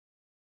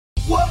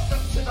Welcome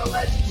to the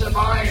Legends of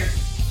Iron.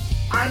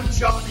 I'm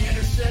John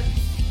Anderson.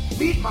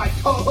 Meet my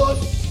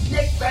co-hosts,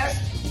 Nick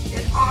Best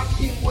and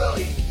Maxime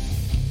Williams.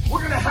 We're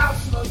going to have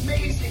some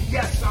amazing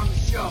guests on the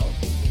show.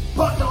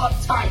 Buckle up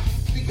tight,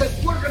 because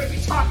we're going to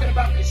be talking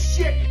about the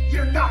shit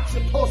you're not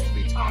supposed to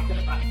be talking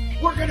about.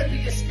 We're going to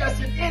be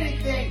discussing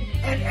anything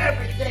and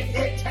everything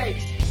it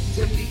takes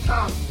to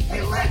become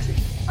a Legend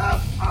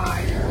of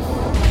Iron.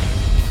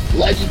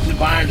 Legends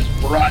of Iron is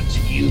brought to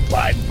you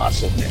by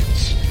Muscle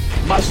Mints.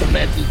 Muscle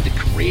Mints is the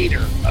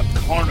creator of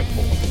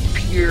Carnivore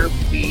Pure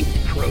Beef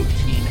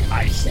Protein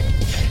Icing.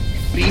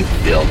 Beef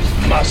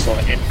builds muscle,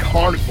 and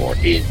Carnivore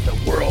is the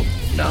world's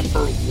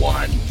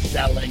 #1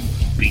 selling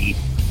beef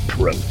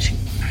protein.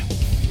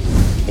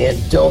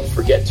 And don't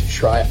forget to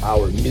try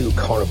our new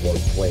Carnivore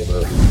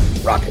flavor,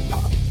 Rocket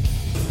Pop.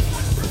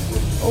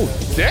 Oh,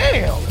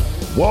 damn.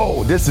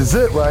 Whoa, this is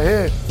it right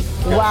here.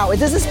 Wow, is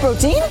this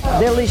protein?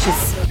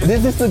 Delicious.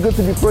 This is too good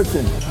to be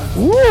protein.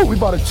 Woo, we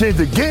about to change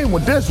the game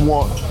with this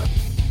one.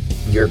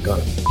 You're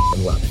gonna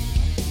love it.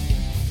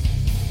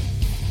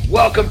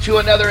 Welcome to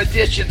another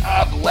edition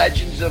of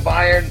Legends of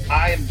Iron.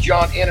 I am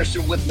John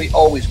Anderson. With me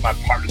always my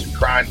partners in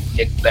crime,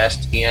 Nick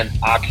Best and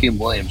Maxime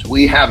Williams.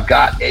 We have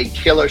got a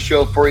killer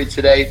show for you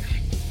today.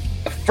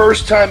 The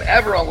first time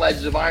ever on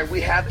Legends of Iron,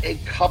 we have a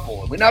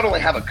couple. And we not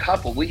only have a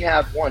couple, we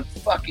have one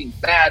fucking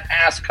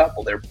badass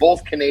couple. They're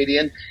both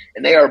Canadian,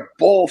 and they are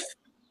both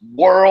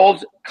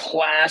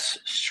world-class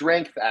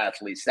strength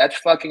athletes. That's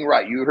fucking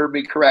right. You heard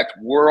me correct.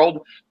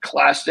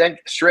 World-class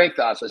strength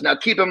athletes. Now,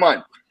 keep in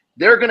mind,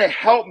 they're going to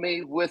help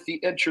me with the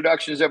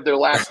introductions of their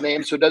last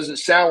names so it doesn't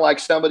sound like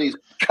somebody's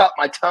cut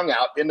my tongue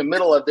out in the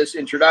middle of this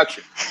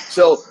introduction.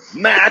 So,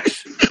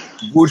 Max.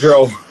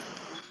 Boudreault.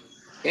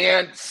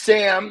 And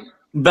Sam.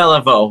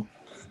 Belliveau.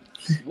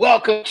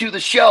 Welcome to the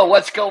show.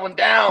 What's going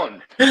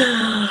down?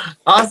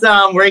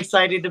 Awesome. We're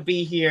excited to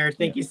be here.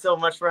 Thank you so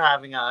much for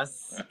having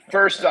us.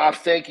 First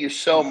off, thank you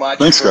so much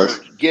for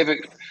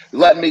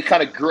letting me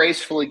kind of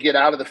gracefully get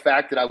out of the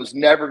fact that I was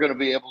never going to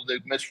be able to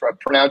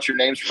mispronounce your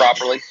names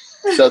properly.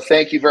 So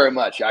thank you very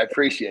much. I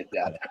appreciate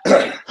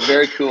that.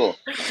 Very cool.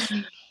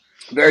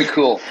 Very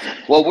cool.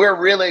 Well, we're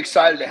really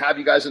excited to have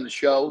you guys on the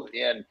show.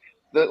 And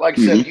like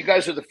I said, you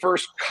guys are the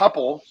first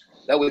couple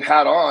that we've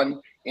had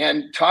on.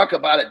 And talk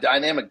about a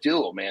dynamic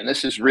duo, man.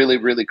 This is really,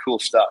 really cool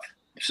stuff.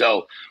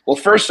 So, well,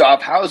 first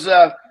off, how's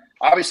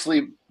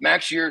obviously,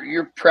 Max,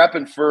 you're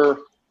prepping for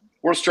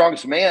World's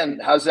Strongest Man.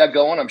 How's that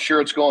going? I'm sure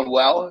it's going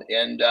well.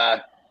 And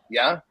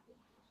yeah,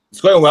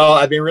 it's going well.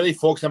 I've been really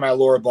focused on my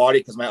lower body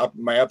because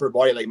my upper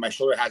body, like my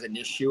shoulder, has an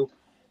issue,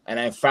 and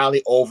I'm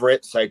finally over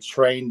it. So I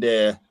trained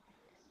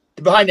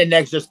behind the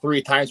neck just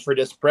 3 times for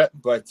this prep,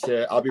 but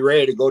I'll be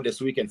ready to go this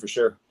weekend for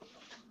sure.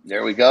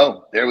 There we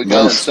go. There we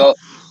go. So.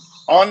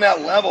 On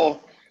that level,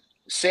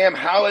 Sam,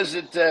 how is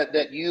it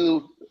that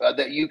you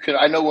could?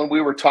 I know when we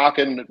were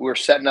talking, we were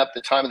setting up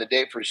the time of the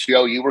day for the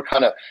show. You were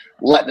kind of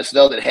letting us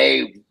know that,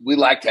 hey, we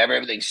like to have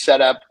everything set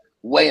up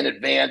way in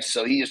advance,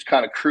 so he just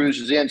kind of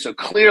cruises in. So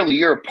clearly,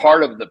 you're a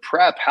part of the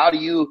prep. How do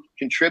you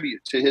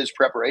contribute to his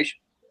preparation?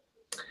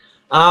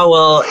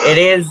 Well, it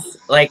is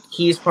like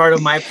he's part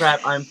of my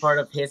prep. I'm part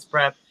of his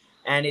prep,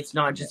 and it's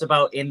not just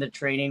about in the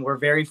training. We're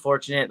very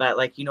fortunate that,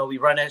 like, you know, we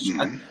run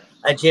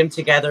a gym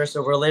together,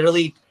 so we're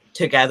literally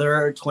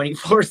together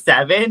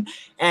 24/7,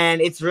 and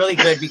it's really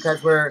good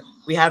because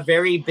we have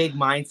very big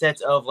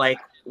mindsets of like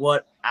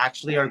what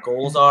actually our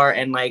goals are,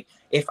 and like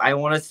if I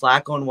want to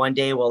slack on one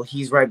day, well,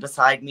 he's right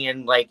beside me,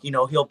 and like, you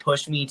know, he'll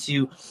push me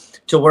to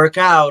work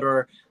out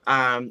or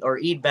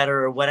eat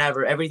better or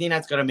whatever, everything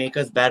that's going to make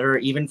us better,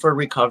 even for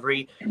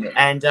recovery.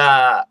 And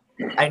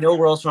I know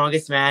World's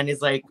Strongest Man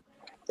is like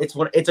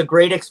it's a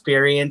great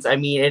experience. I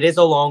mean, it is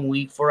a long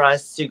week for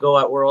us to go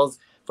at Worlds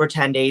for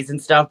 10 days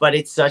and stuff, but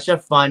it's such a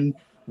fun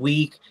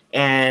week,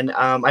 and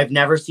I've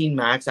never seen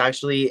Max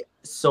actually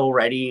so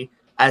ready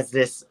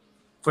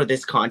for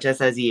this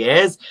contest as he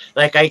is.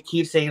 Like, I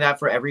keep saying that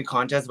for every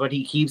contest, but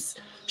he keeps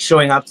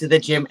showing up to the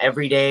gym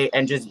every day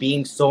and just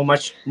being so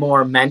much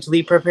more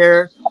mentally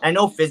prepared. I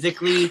know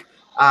physically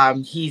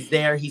he's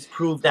there, he's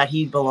proved that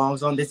he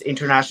belongs on this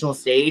international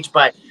stage,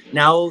 but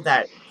now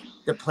that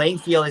the playing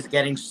field is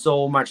getting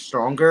so much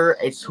stronger,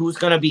 it's who's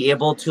going to be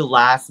able to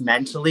last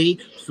mentally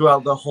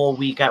throughout the whole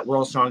week at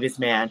World's Strongest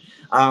Man.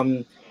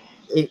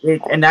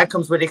 And that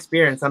comes with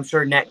experience. I'm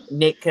sure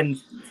Nick can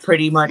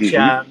pretty much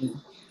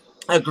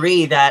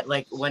agree that,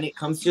 like, when it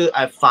comes to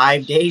a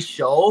 5-day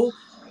show,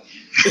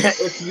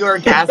 if you're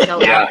gassed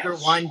out after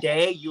one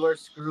day, you are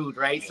screwed,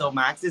 right? So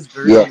Max is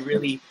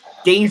really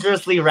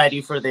dangerously ready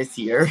for this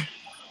year.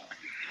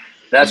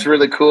 That's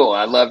really cool.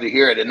 I love to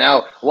hear it. And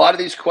now a lot of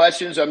these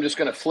questions, I'm just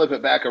going to flip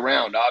it back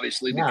around,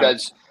 obviously,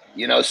 because,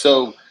 you know,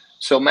 so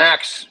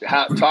Max,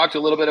 talked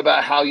a little bit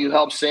about how you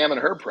help Sam and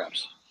her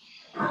preps.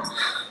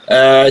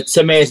 It's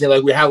amazing.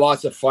 Like, we have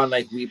lots of fun.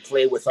 Like, we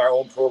play with our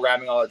own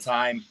programming all the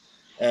time.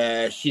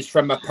 She's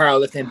from a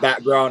powerlifting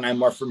background. I'm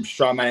more from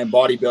strongman and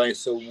bodybuilding.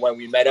 So when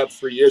we met up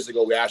 3 years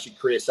ago, we actually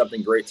created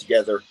something great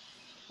together.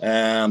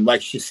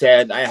 Like she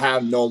said, I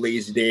have no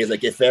lazy days.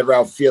 Like, if ever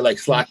I feel like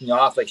slacking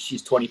off, like,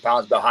 she's 20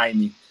 pounds behind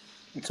me.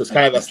 So it's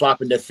kind of a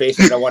slap in the face.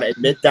 I don't want to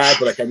admit that,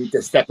 but like I need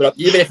to step it up,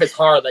 even if it's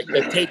hard. Like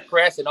the take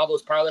press and all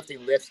those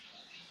powerlifting lifts,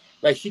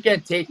 like she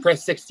can take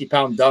press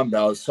 60-pound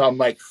dumbbells. So I'm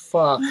like,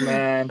 fuck,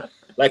 man.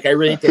 Like I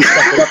really need to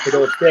step it up for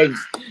those things.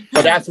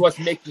 But that's what's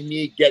making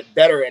me get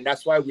better, and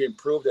that's why we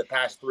improved the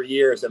past 3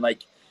 years. And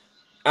like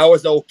I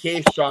was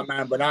okay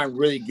strongman, but I'm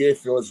really good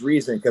for those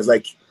reasons, because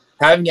like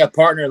having a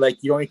partner,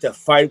 like you don't need to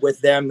fight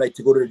with them, like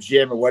to go to the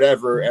gym or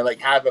whatever, and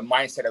like have a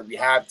mindset that we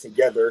have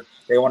together.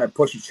 They want to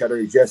push each other.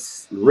 It's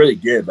just really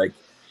good. Like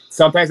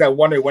sometimes I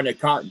wonder when the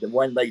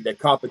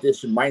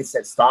competition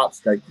mindset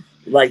stops.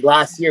 Like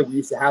last year we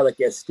used to have like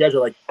a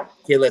schedule, like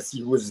okay, let's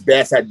see who's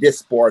best at this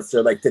sport,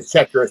 so like to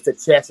checkers, to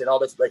chess, and all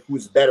this, like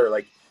who's better.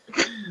 Like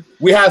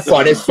we have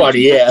fun. It's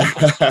funny, yeah.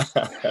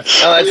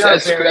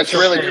 That's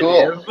really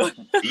cool.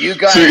 You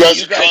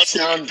guys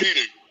sound.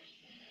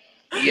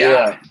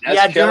 Yeah,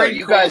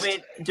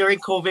 during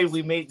COVID,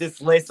 we made this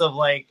list of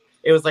like,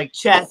 it was like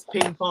chess,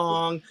 ping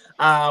pong.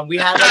 We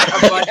had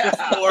like a bunch of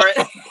sport.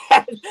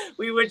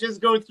 We would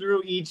just go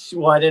through each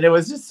one, and it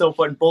was just so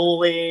fun.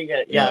 Bowling,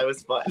 it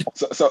was fun.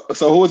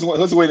 So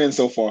who's winning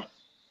so far?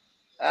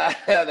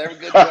 They're a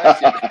good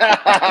question.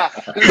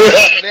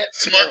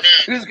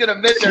 Who's gonna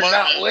admit they're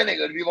not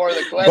winning? Would be more of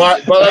the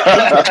question. But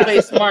I need to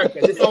play smart,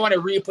 because if I want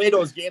to replay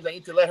those games, I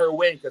need to let her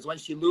win, because when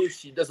she loses,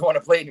 she doesn't want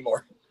to play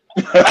anymore.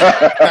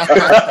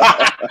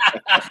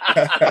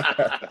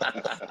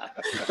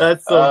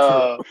 That's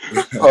so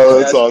true. Oh,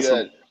 that's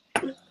awesome.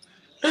 Good.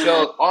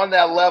 So on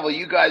that level,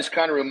 you guys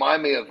kind of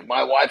remind me of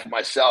my wife and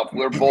myself.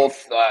 We're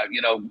both,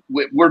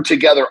 we're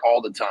together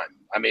all the time.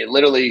 I mean,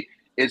 literally,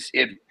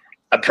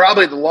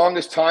 probably the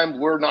longest time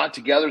we're not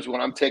together is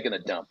when I'm taking a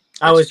dump.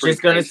 I was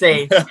just gonna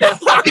say.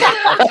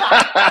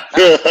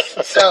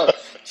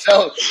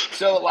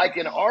 So like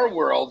in our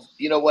world,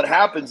 what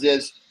happens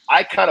is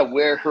I kind of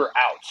wear her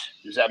out.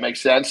 Does that make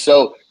sense?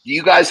 So do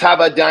you guys have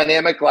a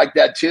dynamic like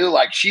that too?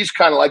 Like she's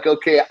kind of like,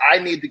 okay, I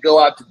need to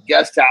go out to the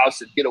guest house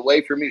and get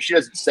away from you. She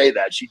doesn't say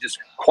that. She just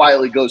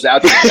quietly goes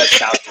out to the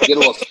guest house to get a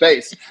little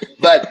space.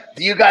 But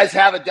do you guys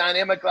have a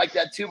dynamic like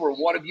that too, where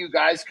one of you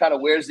guys kind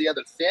of wears the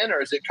other thin,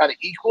 or is it kind of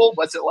equal?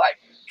 What's it like?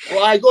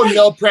 Well, I go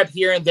meal prep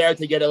here and there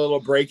to get a little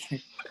break.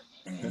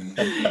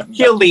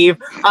 He'll leave.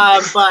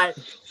 But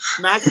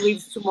Max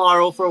leaves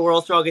tomorrow for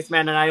World's Strongest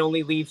Man, and I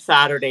only leave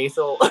Saturday.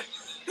 So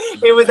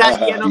it was at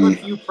the end of a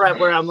few prep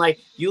where I'm like,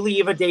 you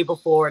leave a day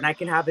before, and I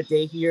can have a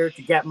day here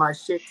to get my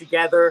shit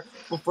together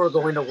before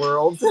going to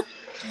Worlds.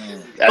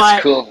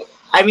 That's cool.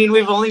 I mean,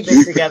 we've only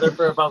been together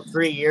for about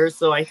 3 years,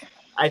 so I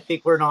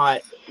think we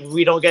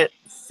don't get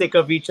sick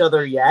of each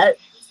other yet.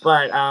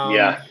 But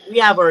we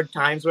have our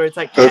times where it's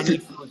like, I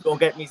need food, go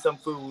get me some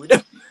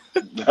food.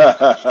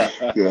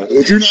 If you're not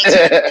seeing each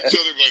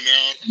other by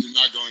now, you're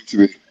not going to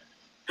be.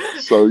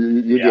 So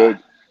you're good.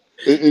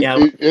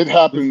 It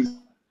happens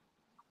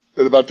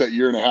at about that 1.5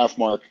 year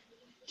mark,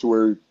 to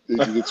where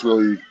it gets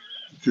really,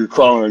 you're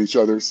crawling on each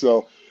other.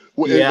 So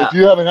if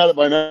you haven't had it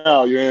by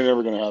now, you ain't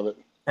ever gonna have it.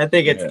 I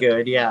think it's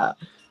good. Yeah.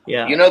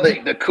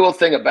 The cool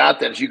thing about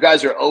that is you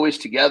guys are always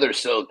together.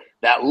 So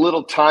that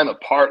little time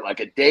apart,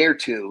 like a day or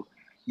two,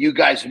 you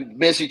guys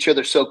miss each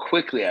other so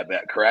quickly, I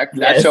bet, correct?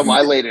 That's how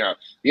my lady are.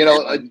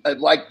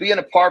 Like being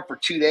apart for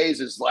 2 days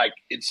feels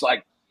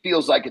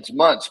like it's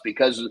months,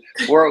 because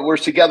we're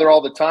together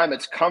all the time.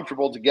 It's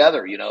comfortable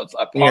together, it's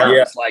apart.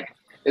 Yeah.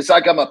 It's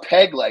like I'm a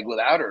peg leg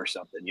without her or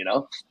something,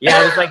 Yeah,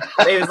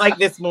 it was like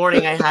this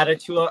morning I had a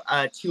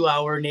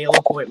 2-hour nail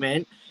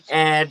appointment,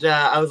 and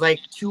I was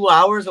like, 2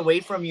 hours away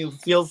from you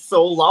feels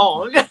so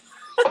long.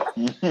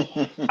 You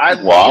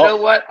know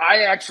what?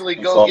 I actually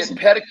go get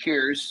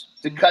pedicures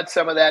to cut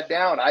some of that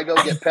down. I go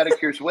get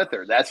pedicures with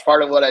her. That's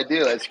part of what I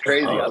do. It's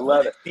crazy. I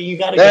love it. You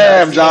gotta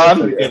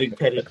John. Getting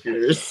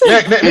pedicures.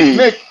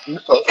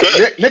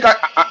 Nick,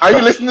 are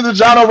you listening to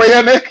John over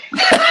here, Nick?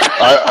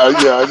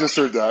 I just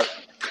heard that.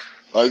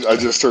 I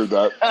just heard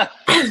that.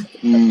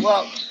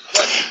 Well,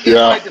 in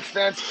my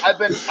defense, I've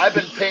been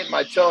painting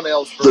my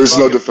toenails for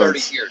 30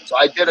 years. So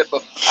I did it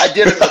before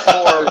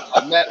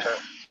I met her.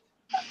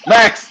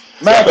 Max,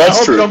 I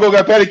hope you don't go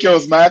get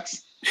pedicures,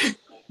 Max.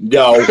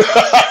 No. If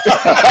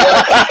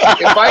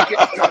I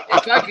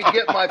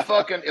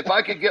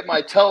could get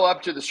my toe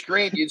up to the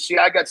screen, you'd see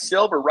I got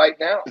silver right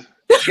now.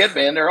 Shit,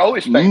 man, they're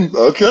always painted.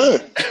 Okay.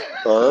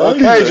 All right.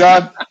 Okay,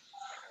 John.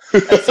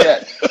 That's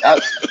it.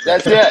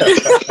 That's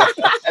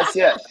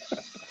it.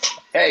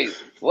 Hey,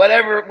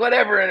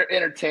 whatever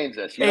entertains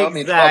us. You know what I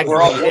mean?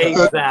 We're all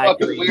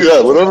exactly.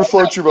 Yeah, whatever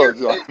floats your boat,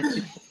 John.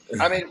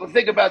 I mean, well,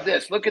 think about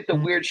this. Look at the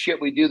weird shit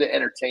we do that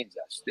entertains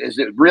us. Is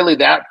it really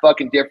that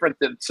fucking different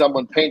than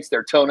someone paints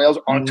their toenails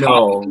on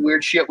top of the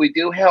weird shit we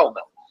do? Hell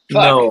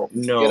no.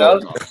 No.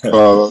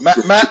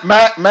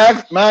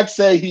 Max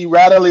say he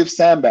rather leave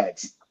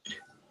sandbags.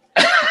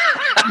 That's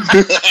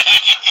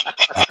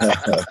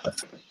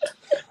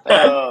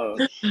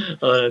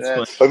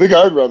funny. I think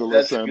I'd rather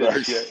live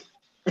sandbags.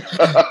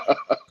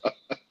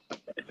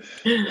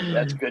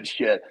 That's good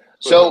shit.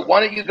 So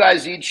why don't you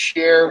guys each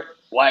share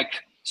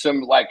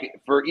some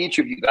for each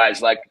of you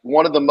guys,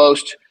 one of the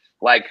most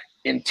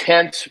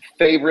intense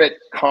favorite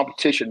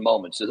competition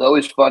moments? It's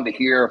always fun to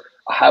hear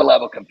a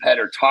high-level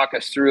competitor talk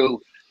us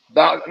through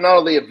not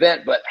only the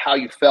event, but how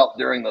you felt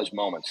during those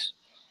moments.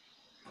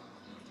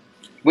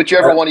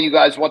 Whichever one of you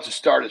guys wants to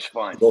start is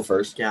fine. Go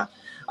first. Yeah.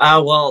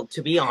 Well,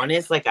 to be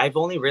honest, like I've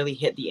only really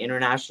hit the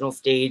international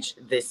stage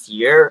this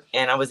year,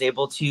 and I was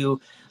able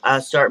to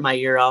start my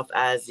year off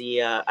as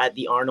at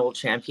the Arnold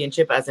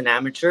Championship as an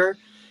amateur,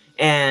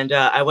 and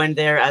I went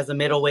there as a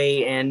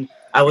middleweight, and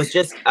I was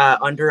just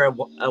under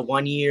a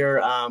 1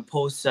 year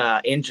post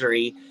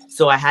injury,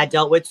 so I had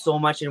dealt with so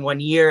much in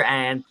 1 year,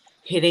 and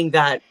hitting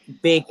that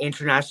big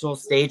international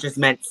stage has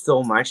meant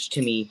so much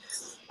to me.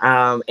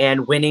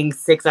 And winning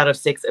 6 out of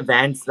 6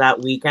 events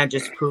that weekend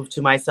just proved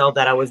to myself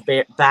that I was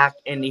back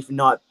and if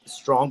not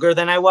stronger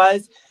than I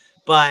was.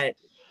 But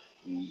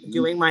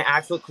doing my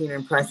axle clean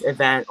and press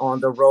event on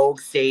the Rogue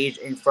stage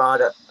in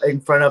front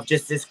of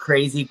just this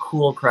crazy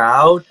cool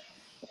crowd.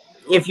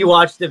 If you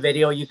watch the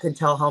video, you can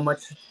tell how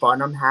much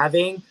fun I'm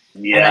having.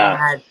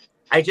 Yeah. And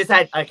I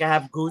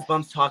have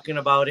goosebumps talking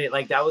about it.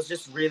 Like that was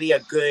just really a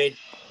good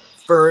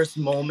first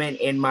moment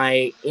in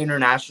my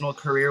international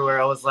career where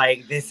I was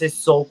like, this is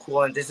so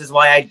cool, and this is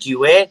why I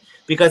do it,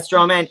 because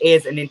strongman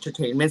is an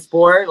entertainment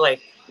sport,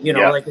 like, you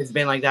know, like it's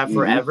been like that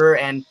forever.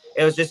 And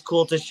it was just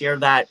cool to share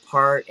that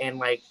part. And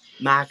like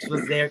Max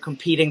was there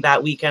competing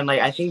that weekend.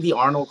 Like I think the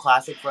Arnold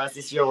Classic for us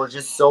this year were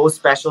just so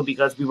special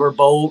because we were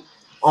both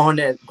on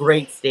a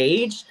great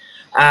stage.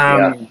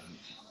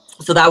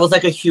 So that was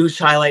like a huge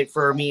highlight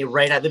for me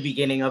right at the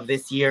beginning of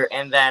this year.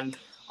 And then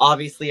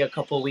obviously a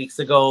couple weeks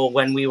ago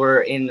when we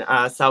were in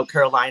South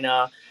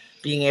Carolina,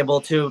 being able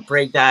to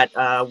break that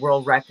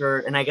world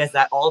record, and I guess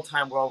that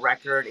all-time world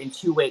record in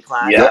 2 weight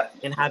class,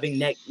 and having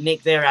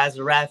Nick there as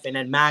a ref, and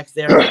then Max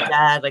there, my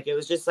dad, like it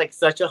was just like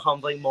such a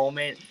humbling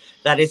moment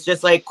that it's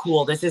just like,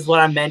 cool, this is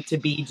what I'm meant to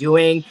be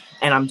doing,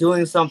 and I'm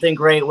doing something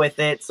great with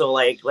it, so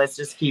like let's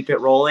just keep it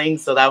rolling.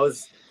 So that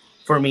was,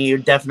 for me,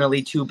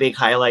 definitely 2 big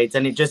highlights,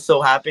 and it just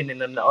so happened in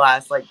the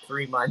last like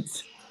 3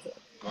 months.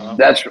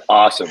 That's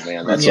awesome,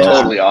 man. That's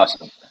totally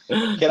awesome.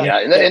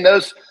 And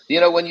those,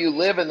 you know, when you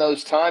live in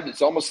those times,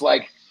 it's almost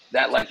like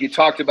that, like you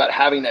talked about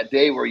having that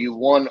day where you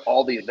won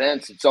all the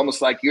events. It's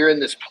almost like you're in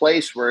this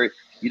place where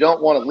you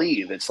don't want to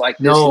leave. It's like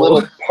this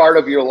little part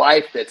of your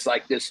life that's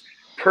like this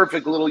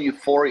perfect little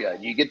euphoria.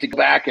 And you get to go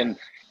back and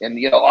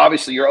you know,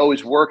 obviously you're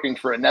always working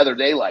for another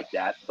day like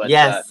that. But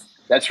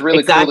that's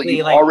really cool that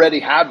you already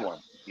had one.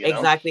 You know?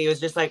 Exactly. It was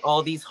just like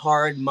all these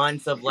hard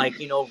months of like,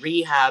 you know,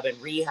 rehab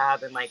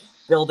and like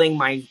building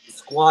my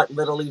squat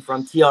literally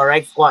from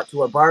TRX squat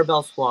to a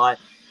barbell squat,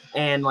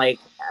 and like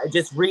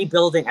just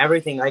rebuilding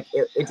everything. Like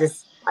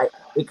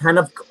it kind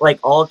of like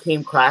all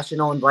came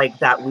crashing on like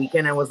that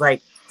weekend, and was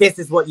like, this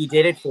is what you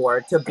did it for,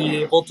 to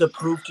be able to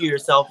prove to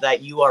yourself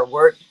that you are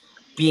worth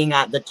being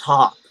at the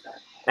top.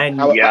 And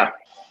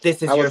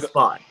this is your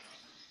spot.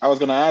 I was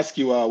going to ask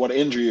you what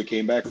injury you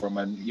came back from,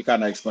 and you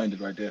kind of explained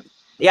it right there.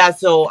 Yeah,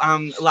 so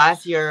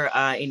last year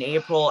in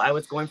April, I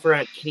was going for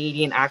a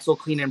Canadian axle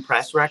clean and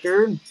press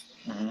record,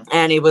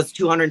 and it was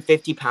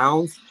 250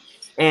 pounds.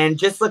 And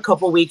just a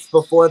couple weeks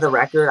before the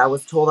record, I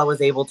was told I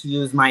was able to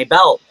use my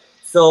belt.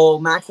 So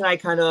Max and I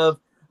kind of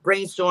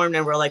brainstormed,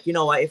 and we're like, you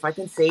know what, if I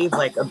can save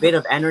like a bit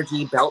of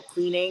energy belt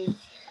cleaning,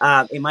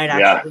 it might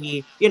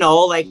actually, you know,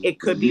 like it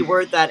could be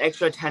worth that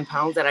extra 10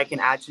 pounds that I can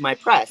add to my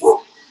press.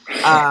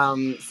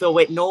 So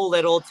with no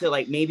little to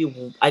like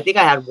maybe, I think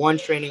I had 1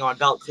 training on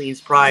belt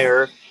cleans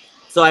prior.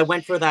 So I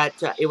went for that.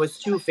 It was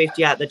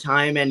 250 at the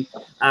time. And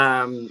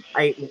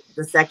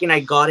the second I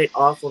got it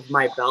off of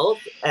my belt,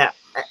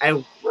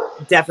 I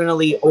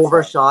definitely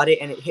overshot it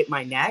and it hit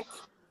my neck.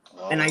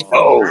 And I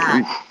felt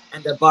that.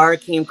 And the bar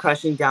came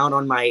crushing down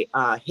on my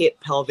hip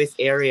pelvis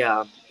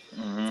area.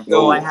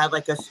 So I had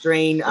like a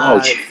strain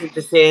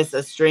synthesis,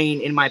 a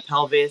strain in my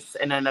pelvis,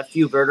 and then a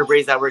few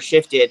vertebrae that were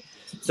shifted.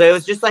 So it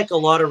was just like a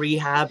lot of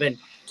rehab. And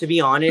to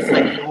be honest,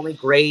 like the only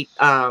great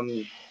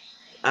chiro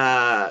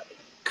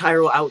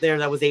out there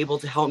that was able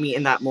to help me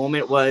in that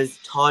moment was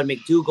Todd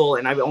McDougall.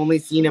 And I've only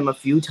seen him a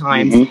few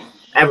times,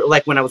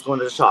 like when I was going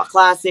to the Shaw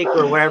Classic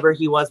or wherever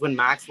he was when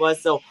Max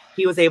was. So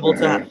he was able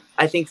to,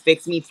 I think,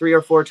 fix me 3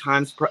 or 4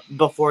 times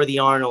before the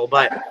Arnold.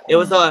 But it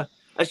was a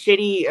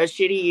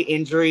shitty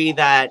injury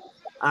that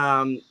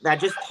that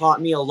just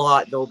taught me a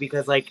lot, though,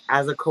 because like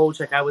as a coach,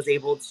 like I was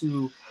able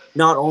to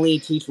not only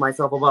teach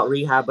myself about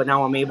rehab, but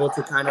now I'm able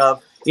to kind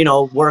of, you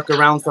know, work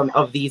around some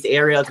of these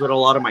areas with a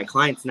lot of my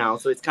clients now.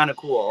 So it's kind of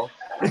cool.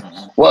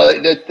 Well,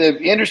 the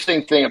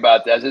interesting thing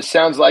about that is it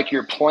sounds like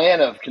your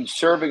plan of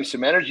conserving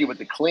some energy with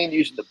the clean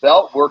using the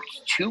belt worked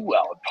too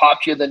well. It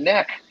popped you in the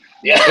neck.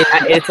 Yeah,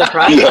 it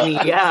surprised me.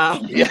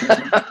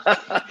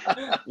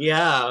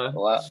 Yeah.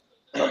 Well,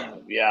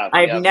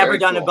 I've never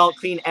done a belt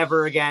clean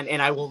ever again,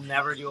 and I will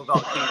never do a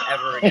belt clean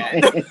ever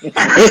again.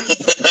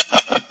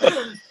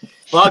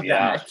 Fuck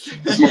that.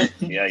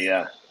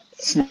 Yeah.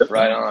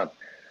 Right on.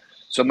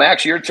 So,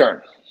 Max, your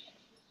turn.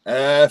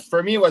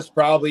 For me, it was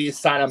probably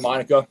Santa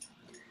Monica.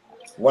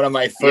 One of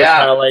my first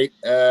highlight.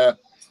 Brother,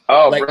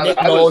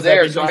 I was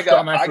there, so I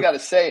got to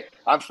say,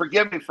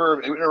 forgive me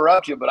for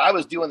interrupting you, but I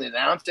was doing the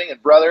announcing,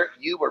 and brother,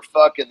 you were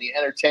fucking the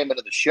entertainment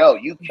of the show.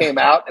 You came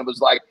out and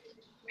was like,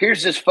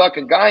 here's this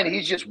fucking guy, and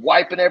he's just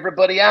wiping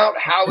everybody out.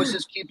 How does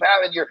this keep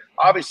happening?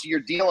 You're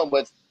dealing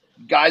with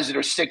guys that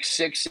are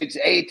 6'6",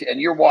 6'8", and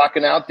you're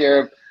walking out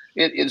there.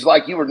 It's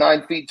like you were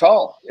 9 feet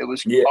tall. It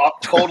was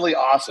totally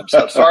awesome.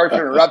 So sorry for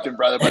interrupting,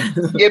 brother, but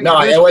it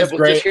was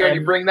great. Just hearing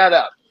you bring that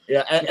up.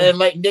 Yeah, and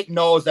like Nick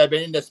knows, I've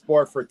been in the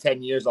sport for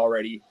 10 years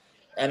already,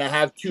 and I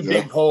have two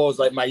big holes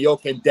like my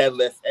yoke and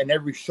deadlift, and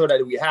every show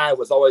that we had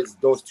was always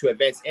those two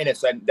events in it.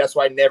 So that's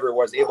why I never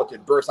was able to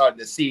burst out of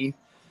the scene.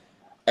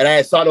 And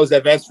I saw those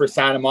events for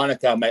Santa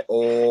Monica. I'm like,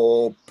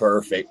 oh,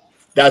 perfect.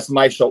 That's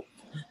my show.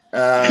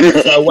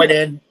 So I went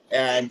in,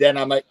 and then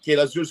I'm like, okay,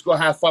 let's just go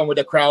have fun with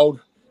the crowd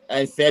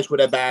and finish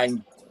with a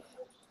bang.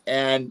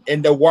 And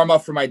in the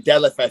warm-up for my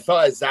deadlift, I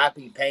felt a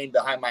zapping pain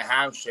behind my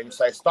hamstring.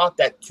 So I stopped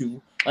at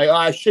 2. Like,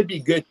 I should be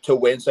good to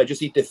win, so I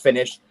just need to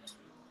finish.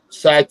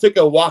 So I took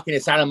a walk into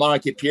Santa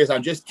Monica Piers.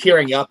 I'm just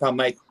tearing up. I'm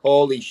like,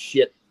 holy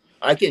shit.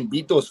 I can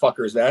beat those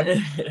fuckers,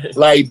 man.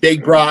 Like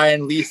Big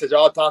Brian, Lisa, they're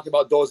all talking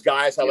about those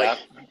guys.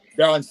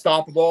 They're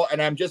unstoppable.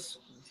 And I'm just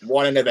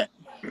won an event.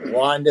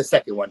 Won the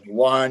second one.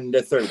 Won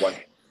the third one.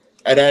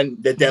 And then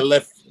the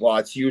deadlift, well,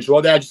 it's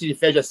usual. Then I just need to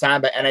finish a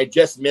sandbag, and I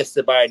just missed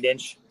it by an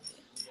inch.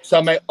 So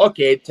I'm like,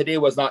 okay, today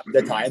was not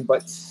the time.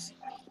 But,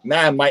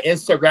 man, my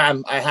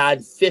Instagram, I had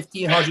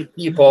 1,500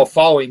 people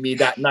following me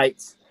that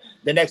night.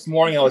 The next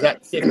morning, I was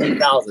at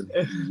 15,000.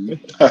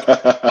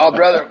 Oh,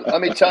 brother,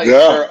 let me tell you,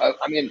 sir,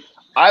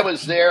 I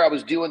was there. I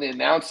was doing the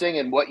announcing,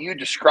 and what you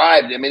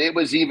described, it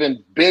was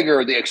even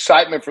bigger, the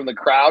excitement from the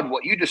crowd.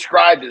 What you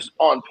described is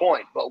on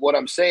point. But what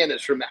I'm saying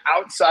is from the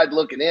outside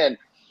looking in,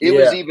 it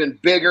was even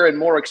bigger and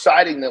more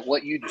exciting than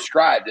what you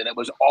described, and it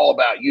was all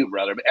about you,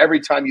 brother. But every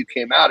time you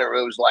came out, it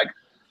was like,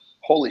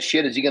 holy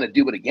shit, is he going to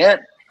do it again?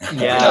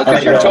 Yeah.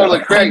 Because you're totally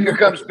correct.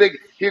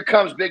 Here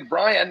comes Big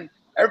Brian.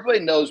 Everybody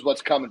knows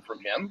what's coming from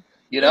him,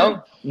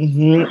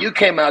 Mm-hmm. You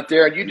came out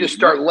there, and you just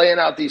start laying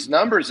out these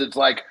numbers. It's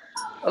like,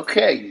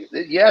 okay,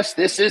 yes,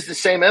 this is the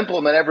same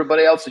implement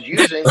everybody else is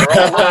using. We're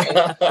all looking.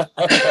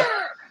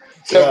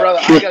 So, brother,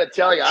 I got to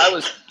tell you,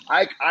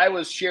 I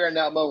was sharing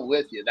that moment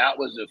with you. That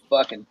was a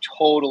fucking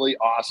totally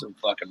awesome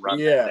fucking run.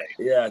 That day.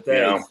 Yeah,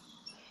 thanks.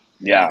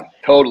 Yeah,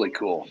 totally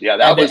cool. Yeah,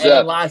 that was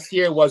last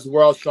year was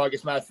World's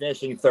Strongest Man,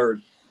 finishing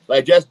 3rd.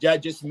 Like,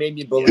 that just made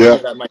me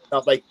believe that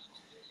myself. Like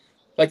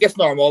it's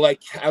normal.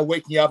 Like I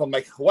wake me up, I'm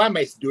like, why am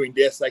I doing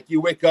this? Like you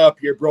wake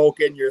up, you're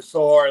broken, you're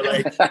sore.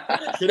 Like,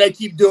 should I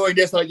keep doing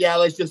this? Like, yeah,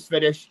 let's just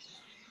finish.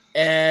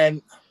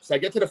 And so I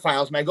get to the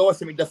finals. My goal is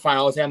to make the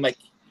finals. And I'm like,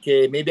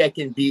 okay, maybe I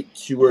can beat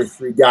 2 or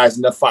 3 guys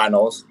in the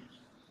finals.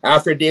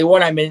 After day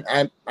 1, I'm in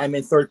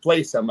 3rd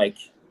place. I'm like,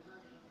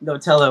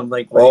 don't tell him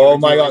like. Oh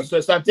my god!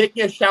 So I'm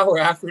taking a shower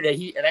after the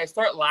heat, and I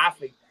start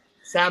laughing.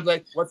 Sam's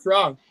like, "What's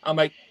wrong?" I'm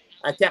like,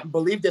 I can't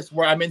believe this.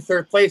 Where I'm in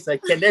 3rd place.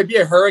 Like, can there be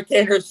a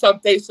hurricane or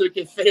something so we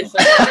can finish?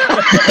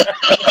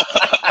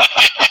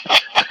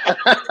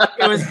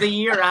 It was the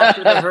year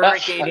after the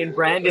hurricane in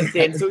Brandon,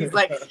 so he's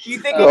like, "You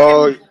think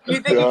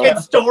it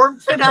can storm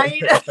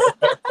tonight?"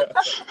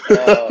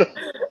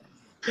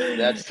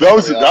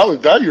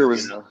 That year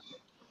was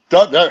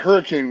that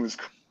hurricane was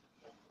cool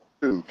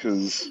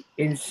because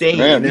insane.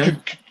 Man,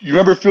 you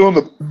remember feeling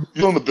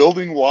the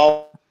building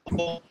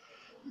wobble,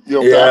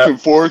 back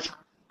and forth.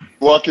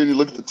 Walk in, you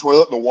look at the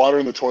toilet, and the water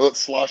in the toilet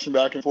sloshing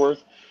back and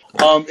forth.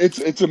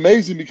 It's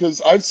amazing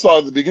because I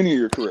saw the beginning of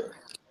your career,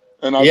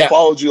 and I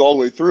followed you all the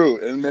way through.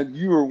 And man,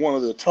 you were one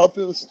of the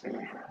toughest,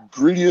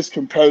 greediest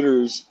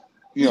competitors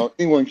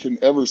anyone can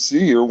ever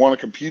see or want to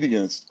compete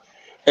against.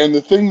 And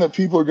the thing that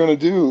people are going to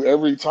do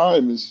every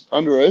time is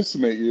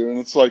underestimate you. And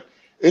it's like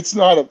it's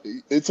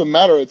a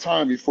matter of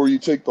time before you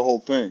take the whole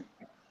thing.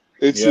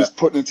 It's just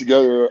putting it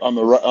together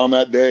on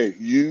that day.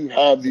 You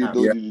have the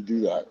ability to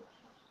do that.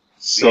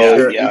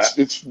 So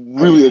it's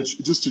really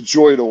just a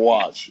joy to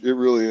watch. It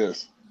really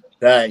is.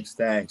 Thanks.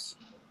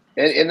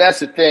 And that's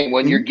the thing.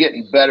 When you're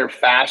getting better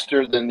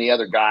faster than the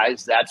other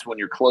guys, that's when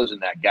you're closing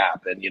that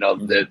gap. And,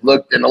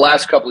 look, in the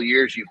last couple of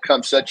years, you've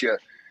come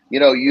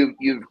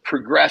you've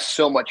progressed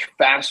so much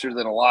faster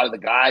than a lot of the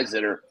guys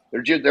that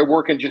they're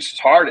working just as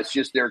hard. It's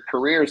just their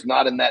career is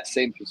not in that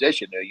same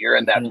position. You're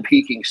in that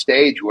peaking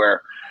stage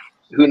where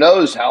who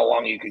knows how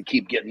long you can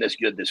keep getting this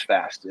good, this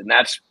fast. And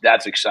that's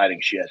exciting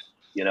shit,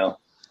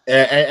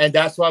 And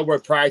that's why we're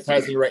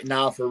prioritizing right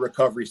now for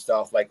recovery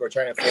stuff. Like we're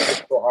trying to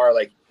focus so hard.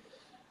 Like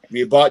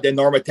we bought the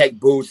Normatec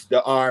boots,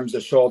 the arms, the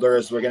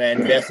shoulders. We're gonna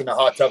invest in the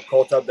hot tub,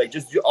 cold tub. Like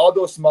just do all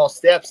those small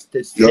steps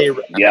to stay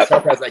as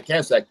tough as I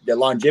can. So like the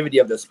longevity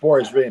of the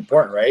sport is really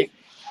important, right?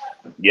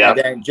 Yeah. And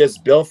then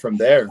just build from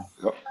there.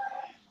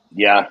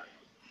 Yeah,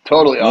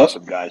 totally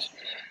awesome, guys.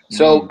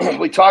 So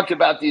we talked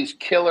about these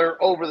killer,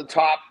 over the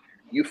top,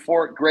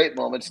 euphoric, great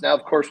moments. Now,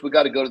 of course, we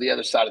got to go to the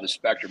other side of the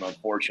spectrum,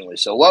 unfortunately.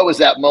 So what was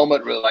that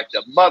moment really like,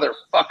 the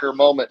motherfucker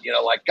moment,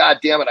 like, God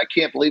damn it, I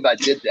can't believe I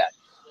did that.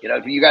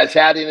 Have you guys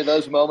had any of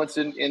those moments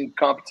in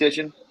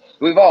competition?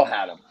 We've all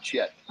had them.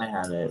 Shit. I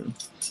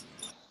haven't.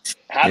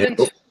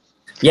 Haven't?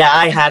 Yeah,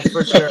 I had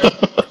for sure.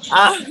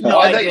 No,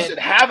 I thought you said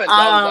haven't.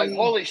 I was like,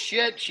 holy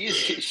shit,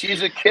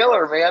 she's a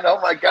killer, man. Oh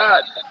my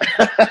god.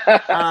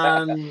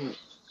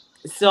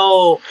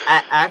 So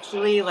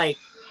actually, like,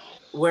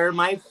 where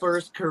my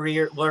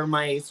strongman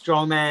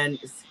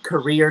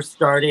career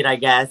started, I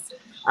guess.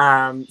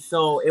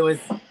 So it was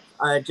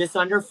just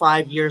under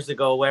 5 years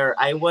ago where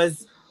I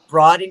was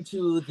brought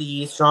into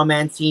the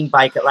strongman scene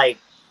by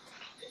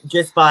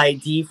just by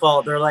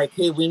default. They're like,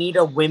 hey, we need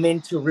a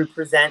woman to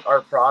represent our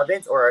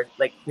province, or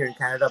like here in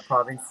Canada,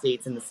 province,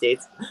 states in the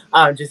States.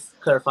 Just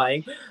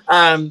clarifying.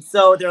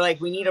 So they're like,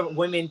 we need a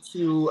woman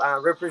to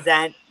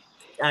represent.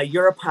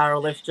 You're a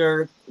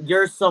powerlifter.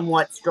 You're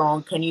somewhat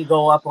strong. Can you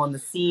go up on the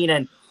scene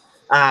and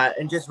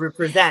just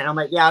represent? And I'm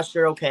like, yeah,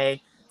 sure,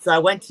 okay. So I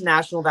went to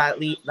national that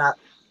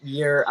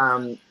year.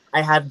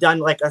 I had done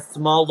like a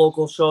small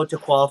local show to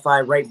qualify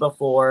right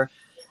before.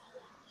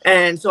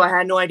 And so I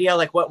had no idea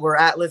like what were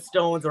Atlas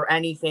stones or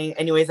anything.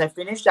 Anyways, I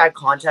finished that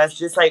contest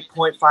just like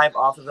 0.5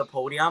 off of the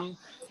podium.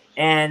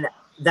 And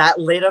that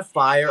lit a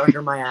fire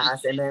under my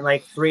ass. And then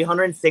like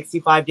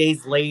 365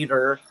 days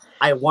later,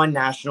 I won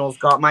nationals,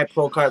 got my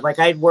pro card. Like,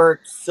 I'd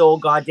worked so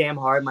goddamn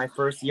hard my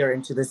first year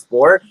into the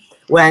sport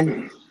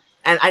and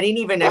I didn't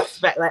even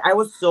expect, like, I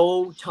was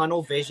so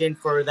tunnel vision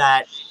for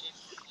that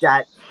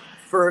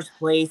first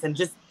place and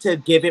just to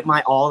give it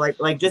my all,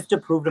 like just to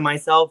prove to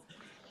myself.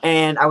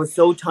 And I was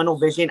so tunnel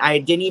vision. I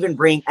didn't even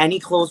bring any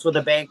clothes for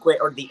the banquet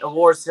or the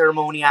award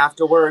ceremony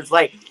afterwards.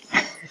 Like,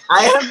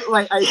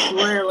 I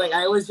swear, like,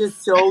 I was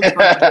just so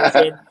tunnel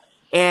vision.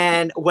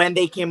 And when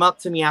they came up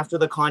to me after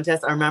the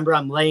contest, I remember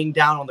I'm laying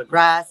down on the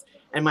grass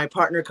and my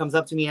partner comes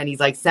up to me and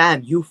he's like,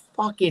 Sam, you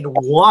fucking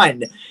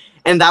won.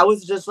 And that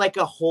was just like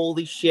a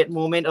holy shit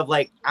moment of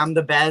like, I'm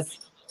the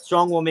best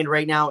strong woman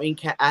right now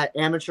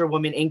amateur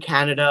woman in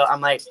Canada. I'm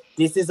like,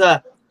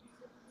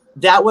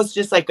 that was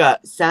just like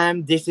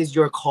Sam, this is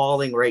your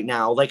calling right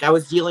now. Like, I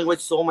was dealing with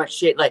so much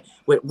shit, like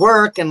with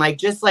work and like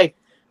just like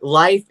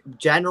life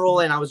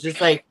general. And I was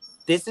just like,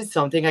 this is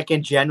something I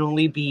can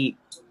genuinely be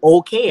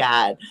okay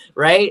at,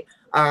 right?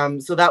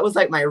 So that was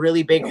like my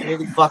really big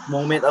holy fuck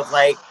moment of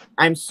like,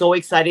 I'm so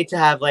excited to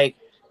have like,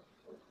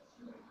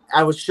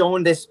 I was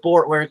shown this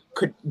sport where it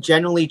could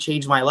genuinely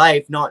change my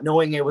life, not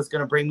knowing it was going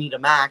to bring me to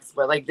max,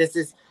 but like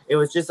it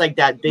was just like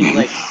that big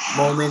like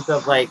moment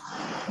of like,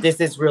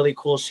 this is really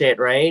cool shit,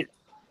 right?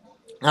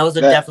 That was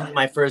definitely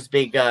my first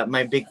big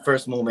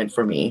first moment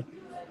for me.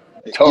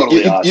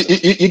 Totally awesome.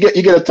 You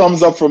get a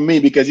thumbs up from me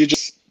because you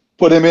just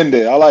put him in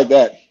there. I like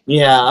that.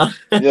 Yeah.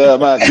 Yeah,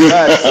 Max,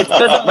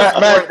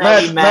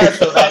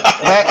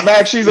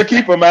 she's a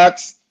keeper,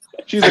 Max.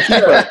 She's a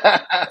keeper.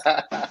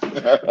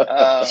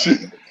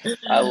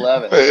 I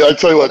love it. Hey, I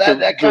tell you what,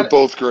 they're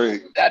both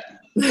great. That's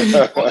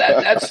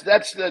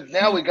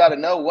now we got to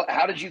know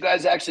how did you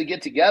guys actually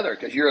get together?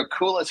 Because you're a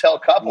cool as hell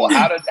couple.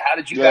 How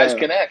did you guys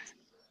connect?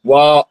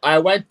 Well, I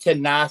went to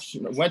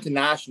nationals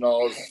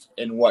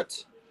in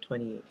what?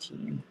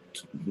 2018.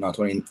 Not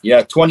 20.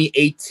 Yeah,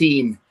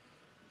 2018.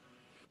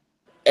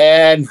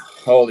 And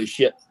holy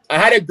shit, I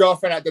had a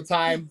girlfriend at the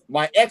time.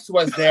 My ex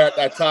was there at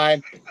that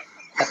time.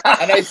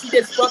 And I see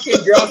this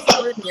fucking girl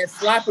screaming and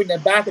slapping the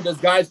back of this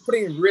guy's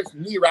putting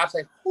knee wraps.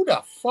 Like, who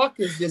the fuck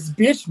is this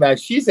bitch, man?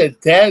 She's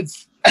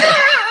intense. And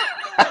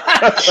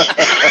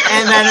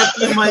then a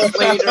few months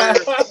later,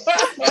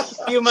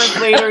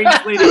 he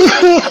played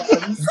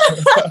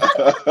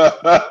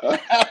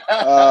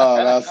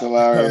Oh, that's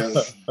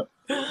hilarious.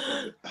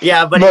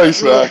 Yeah, but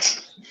nice,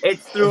 Max.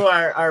 It's through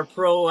our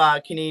pro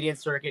Canadian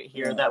circuit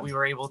here that we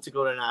were able to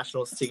go to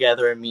nationals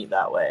together and meet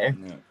that way.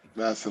 Yeah.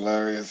 That's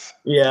hilarious.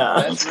 Yeah,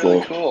 that's really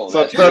cool.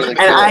 That's really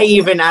cool. And I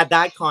even at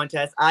that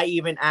contest, I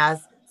even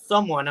asked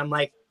someone, I'm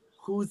like,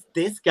 "Who's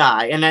this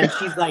guy?" And then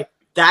she's like,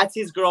 "That's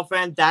his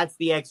girlfriend. That's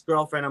the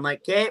ex-girlfriend." I'm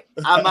like, "Okay,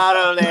 I'm out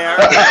of there.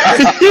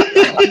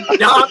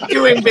 Not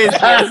doing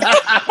business."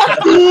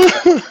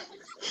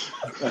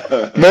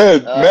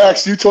 Man,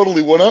 Max, you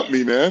totally one up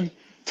me, man.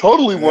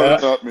 Totally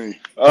one up me.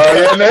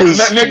 Yeah,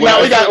 Nick.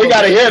 Now we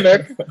got to hear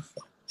Nick.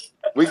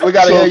 We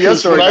got to hear your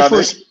story.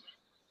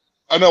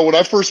 When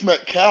I first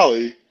met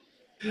Callie,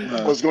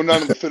 I was going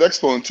down to the Fit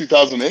Expo in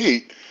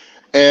 2008,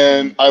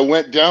 and I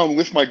went down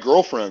with my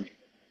girlfriend.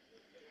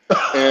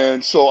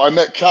 And so I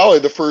met Callie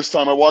the first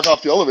time. I walk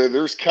off the elevator,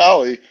 there's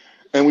Callie,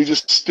 and we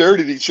just stared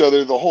at each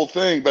other the whole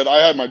thing. But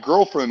I had my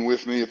girlfriend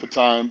with me at the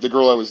time, the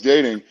girl I was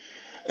dating.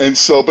 And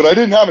so, but I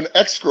didn't have an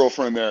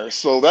ex-girlfriend there,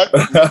 so that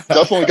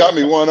definitely got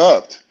me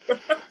one-upped.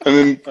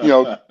 And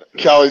then,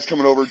 Callie's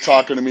coming over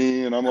talking to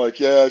me, and I'm like,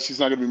 yeah, she's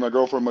not going to be my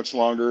girlfriend much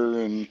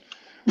longer. And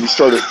we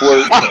started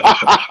flirting.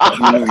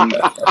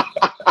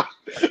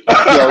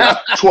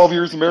 12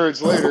 years of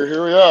marriage later,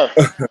 here we are.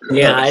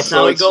 Yeah, that's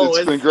how it goes.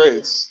 It's been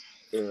great.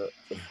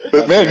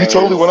 But man, you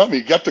totally went up me.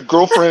 You got the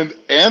girlfriend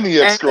and the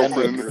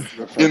ex-girlfriend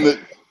in the.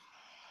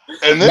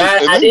 And then,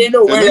 I didn't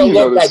know where to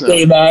look that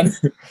day, man.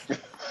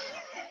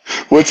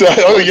 What's that?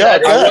 Oh yeah,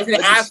 I was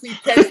an athlete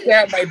test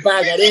there at my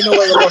bag. I didn't know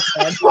where to look,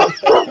 man.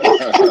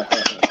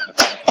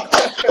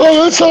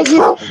 Oh, that sounds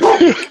good.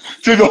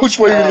 Didn't know which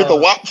way you're gonna get the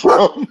whop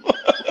from.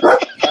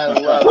 I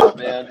love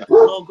it, man.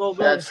 Oh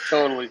That's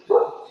totally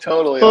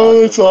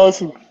Oh, that's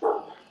awesome.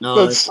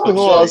 No, That's so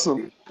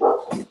awesome.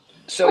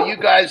 So you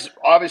guys,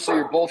 obviously,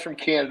 you're both from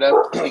Canada.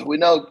 We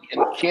know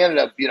in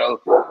Canada,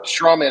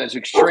 strongman is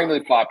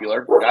extremely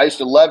popular. I used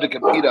to love to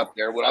compete up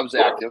there when I was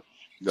active.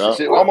 Yeah.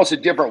 It's almost a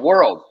different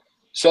world.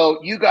 So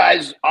you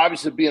guys,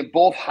 obviously, being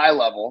both high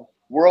level,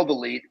 world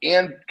elite,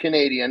 and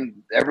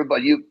Canadian,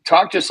 everybody, you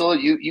talk to us a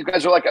little. You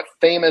guys are like a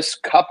famous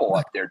couple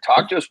up there.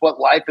 Talk to us what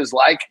life is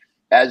like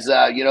as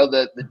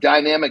the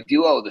dynamic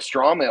duo of the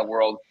strongman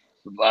world.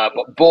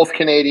 Both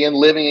Canadian,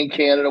 living in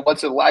Canada.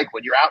 What's it like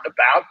when you're out and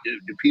about?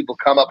 Do people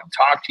come up and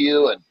talk to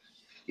you and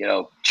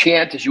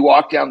chant as you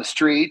walk down the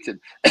street? And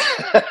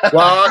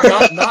well,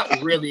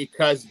 not really,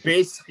 because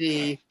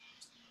basically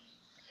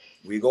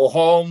we go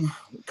home,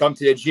 come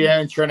to the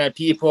gym, train at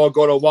people,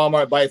 go to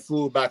Walmart, buy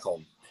food, back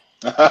home.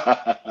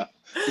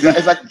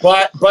 It's like,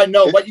 but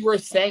no, what you were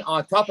saying,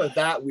 on top of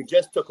that, we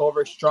just took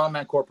over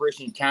Strongman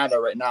Corporation in Canada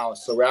right now,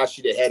 so we're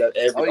actually the head of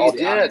all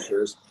the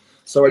amateurs.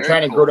 So we're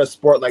trying to grow the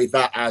sport like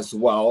that as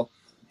well.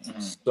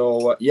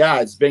 So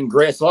yeah, it's been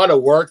great. It's a lot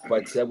of work,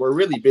 but we're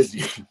really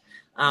busy.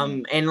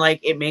 And like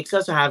it makes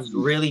us have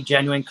really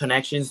genuine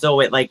connections though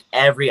with like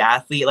every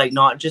athlete, like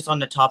not just on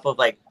the top of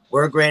like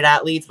we're great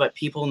athletes, but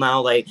people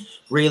now like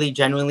really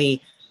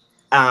genuinely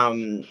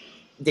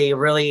they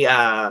really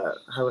how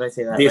would I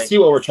say that? They see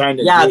what we're trying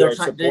to do. They're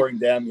supporting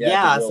them.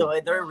 So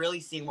they're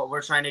really seeing what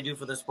we're trying to do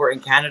for the sport in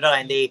Canada,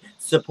 and they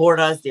support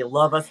us. They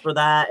love us for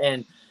that.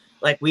 And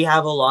like we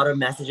have a lot of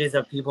messages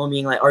of people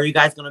being like, "Are you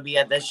guys going to be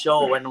at this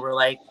show?" And we're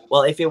like,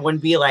 "Well, if it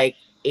wouldn't be like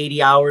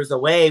 80 hours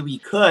away, we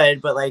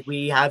could, but like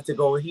we have to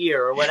go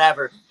here or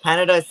whatever."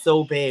 Canada is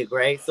so big,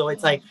 right? So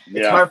it's like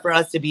it's hard for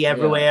us to be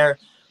everywhere.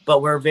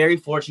 But we're very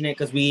fortunate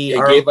because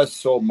it gave us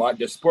so much.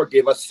 The sport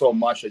gave us so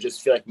much. I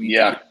just feel like we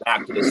give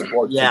back to the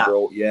sport to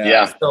grow.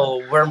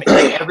 So we're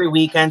like, every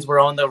weekends we're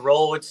on the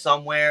road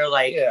somewhere,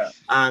 like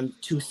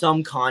to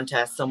some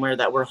contest somewhere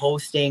that we're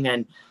hosting,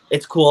 and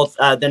it's cool.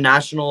 The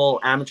National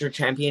Amateur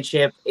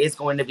Championship is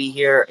going to be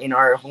here in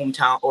our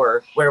hometown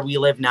or where we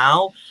live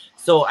now.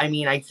 So, I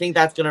mean, I think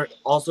that's going to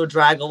also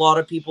drag a lot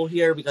of people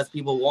here because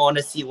people want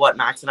to see what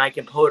Max and I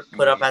can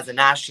put up as a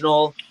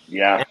national.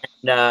 Yeah.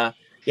 And,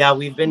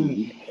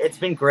 it's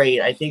been great.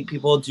 I think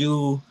people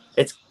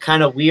it's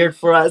kind of weird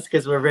for us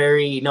because we're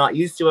very not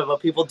used to it,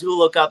 but people do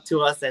look up to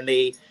us and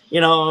they,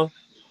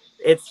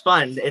 it's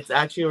fun. It's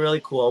actually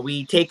really cool.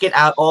 We take it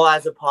out all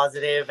as a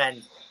positive,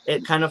 and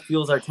it kind of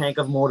fuels our tank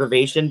of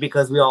motivation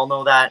because we all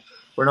know that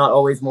we're not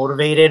always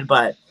motivated,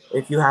 but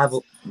if you have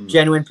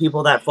genuine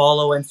people that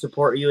follow and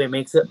support you, it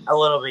makes it a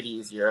little bit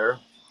easier.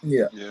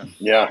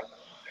 Yeah.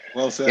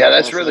 Well said. Yeah,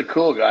 that's really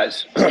cool,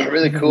 guys.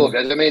 Really cool,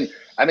 guys. I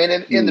mean,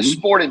 in the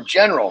sport in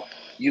general,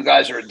 you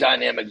guys are a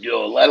dynamic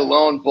duo, let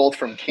alone both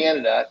from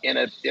Canada in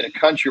a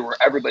country where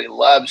everybody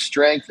loves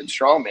strength and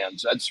strongman.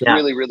 So that's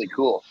really, really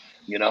cool,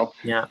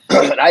 Yeah.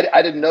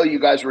 I didn't know you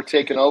guys were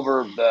taking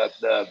over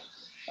the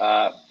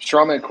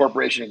Strongman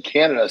Corporation in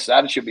Canada, so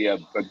that should be a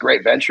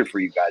great venture for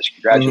you guys.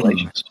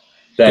 Congratulations.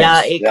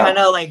 Yeah, it kind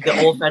of like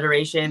the old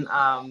federation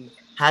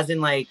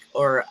hasn't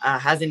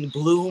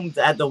bloomed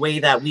at the way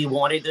that we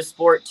wanted the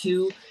sport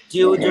to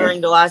do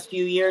during the last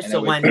few years.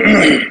 So with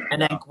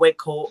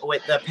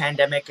the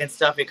pandemic and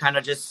stuff, it kind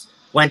of just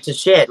went to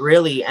shit,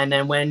 really. And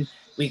then when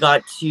we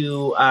got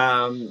to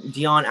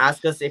Dion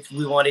asked us if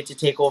we wanted to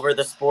take over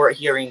the sport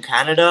here in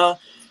Canada,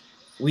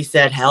 we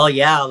said, hell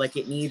yeah, like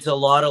it needs a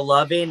lot of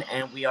loving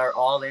and we are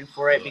all in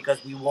for it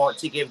because we want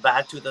to give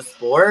back to the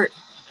sport.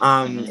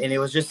 And it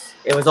was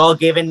all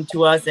given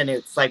to us, and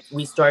it's like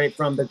we started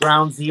from the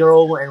ground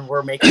zero and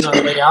we're making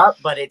our way up,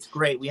 but it's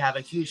great. We have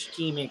a huge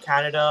team in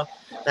Canada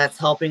that's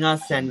helping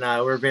us, and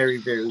we're very,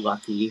 very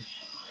lucky.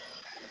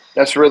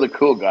 That's really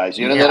cool, guys.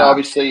 And then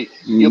obviously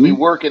you'll be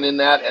working in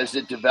that as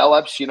it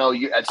develops.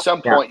 At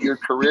some point your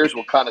careers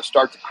will kind of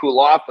start to cool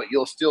off, but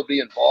you'll still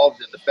be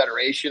involved in the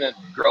federation and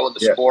grow in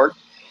the sport.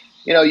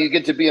 You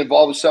get to be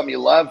involved with something you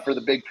love for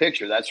the big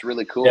picture. That's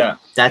really cool. Yeah,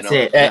 that's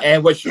it.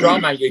 And with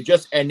strongman, you're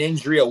just an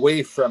injury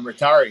away from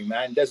retiring,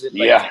 man.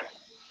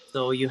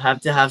 So you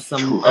have to have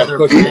some other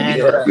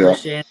plan or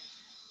cushion.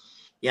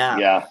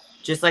 Yeah.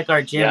 Just like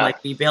our gym, like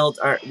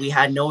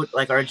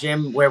our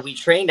gym where we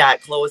trained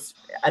at closed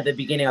at the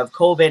beginning of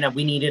COVID, and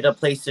we needed a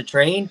place to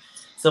train.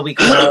 So we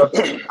kind of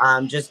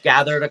just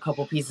gathered a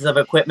couple pieces of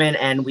equipment,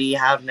 and we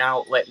have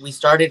now we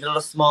started in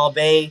a small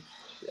bay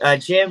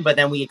gym, but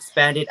then we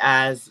expanded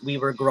as we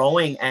were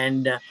growing,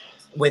 and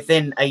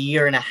within a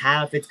year and a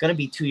half, it's going to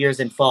be 2 years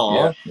in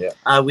fall.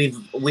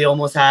 We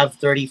almost have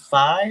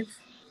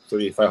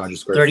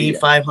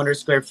 3,500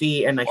 square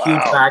feet and a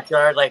huge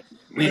backyard. Like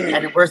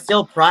and we're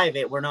still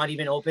private. We're not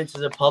even open to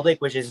the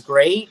public, which is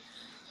great.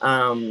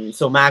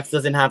 So Max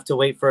doesn't have to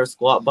wait for a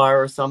squat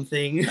bar or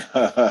something. We don't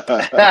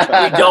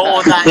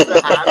want that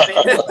to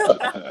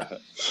happen.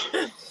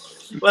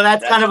 Well,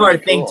 that's kind of our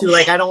thing too.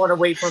 Like, I don't want to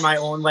wait for my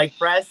own leg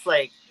press.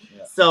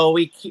 So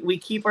we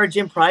keep our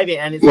gym private,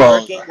 and it's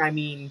working. I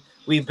mean,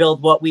 we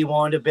build what we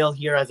want to build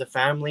here as a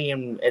family,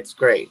 and it's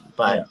great.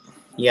 But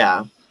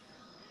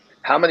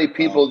how many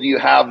people do you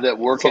have that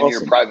work in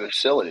your private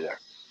facility there?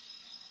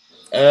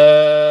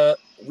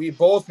 We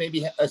both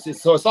maybe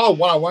so it's all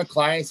one-on-one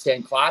clients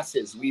and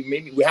classes. We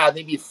have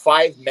maybe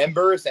 5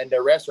 members, and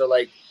the rest are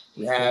like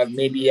we have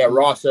maybe a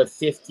roster of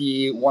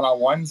 50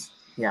 one-on-ones.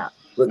 Yeah,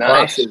 with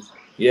nice. Classes.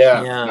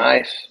 Yeah,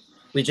 nice.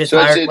 We just So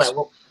hired.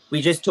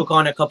 We just took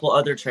on a couple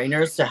other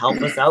trainers to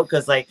help us out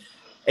because, like,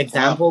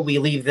 example, we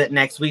leave that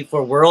next week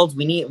for Worlds.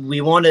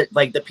 We wanted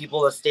like the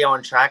people to stay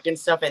on track and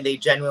stuff, and they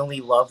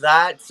genuinely love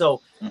that.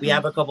 So we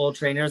have a couple of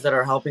trainers that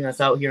are helping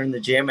us out here in the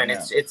gym, and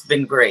it's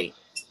been great.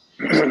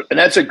 And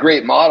that's a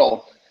great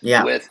model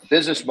with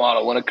business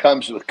model. When it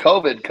comes with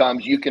COVID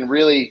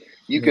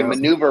you can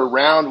maneuver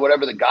around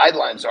whatever the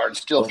guidelines are and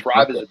still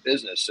thrive as a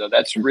business. So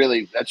that's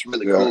really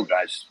cool,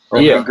 guys.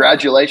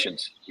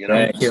 Congratulations.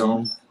 Thank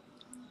you.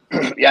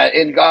 Yeah,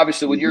 and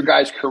obviously with your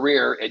guys'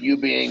 career and you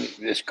being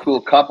this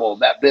cool couple,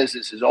 that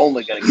business is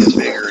only going to get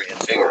bigger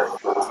and bigger.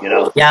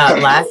 Yeah,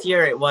 last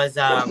year it was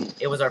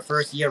our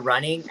first year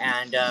running,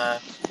 and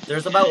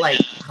there's about like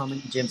how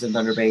many gyms in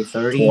Thunder Bay?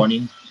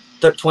 20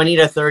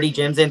 to 30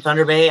 gyms in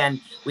Thunder Bay, and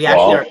we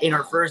actually are in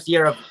our first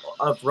year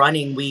of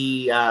running.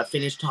 We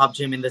finished top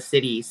gym in the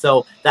city,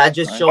 so that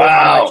just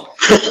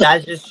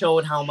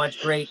showed how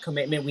much great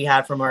commitment we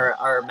had from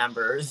our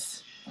members.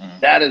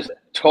 That is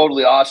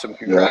totally awesome.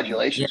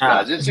 Congratulations,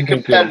 guys. It's a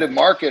competitive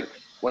market.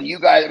 When you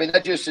guys,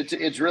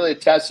 it's really a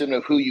testament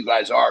of who you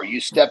guys are. You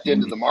stepped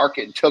into the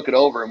market and took it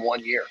over in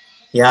 1 year.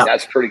 Yeah,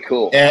 that's pretty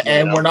cool.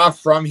 And we're not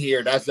from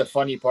here. That's the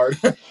funny part.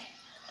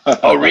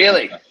 Oh,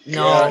 really?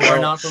 No, we're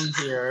not from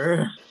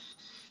here.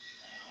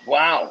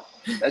 Wow,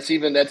 that's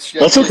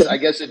okay. I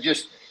guess it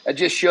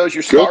just shows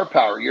your star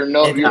power. You're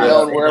known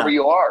wherever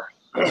you are.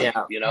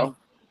 Yeah,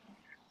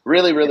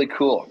 really, really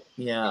cool.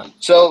 Yeah.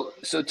 So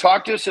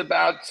talk to us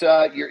about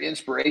your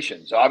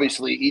inspirations.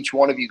 Obviously, each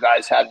one of you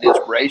guys had an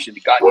inspiration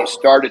that got you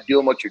started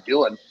doing what you're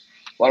doing.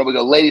 Why don't we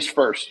go ladies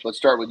first? Let's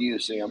start with you,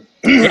 Sam.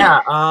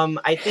 Yeah.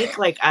 I think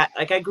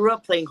I grew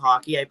up playing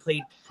hockey. I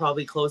played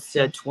probably close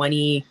to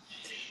 20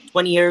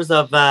 years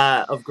of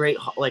great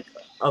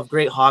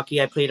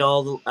hockey. I played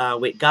all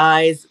with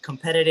guys,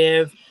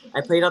 competitive. I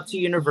played up to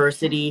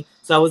university,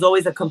 so I was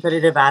always a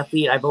competitive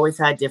athlete. I've always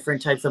had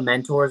different types of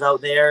mentors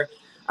out there.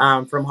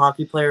 From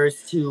hockey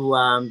players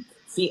to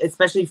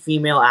especially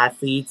female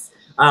athletes.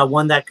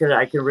 One that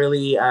I could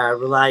really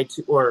relate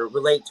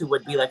to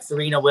would be like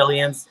Serena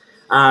Williams.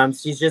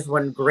 She's just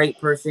one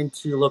great person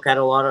to look at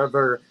a lot of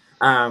her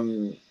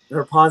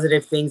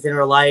positive things in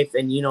her life,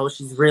 and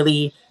she's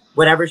really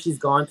whatever she's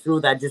gone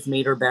through that just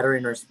made her better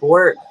in her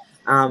sport.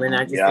 And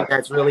I just think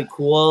that's really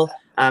cool.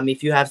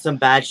 If you have some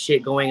bad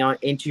shit going on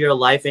into your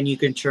life and you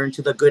can turn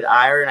to the good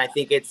iron, I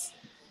think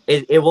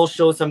it will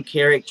show some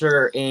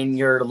character in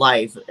your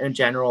life in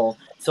general.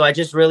 So I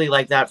just really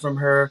like that from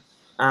her.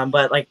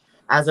 But like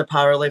as a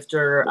power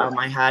lifter,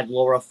 I had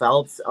Laura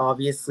Phelps,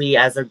 obviously,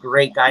 as a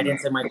great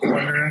guidance in my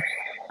corner.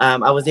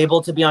 I was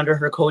able to be under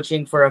her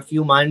coaching for a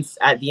few months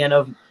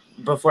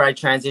before I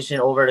transitioned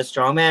over to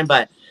strongman.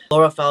 But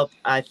Laura Phelps,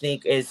 I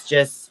think, is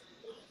just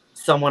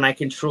someone I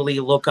can truly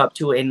look up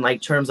to in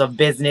like terms of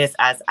business,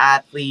 as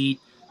athlete,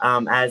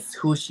 as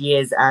who she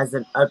is as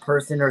a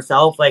person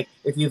herself. Like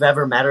if you've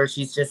ever met her,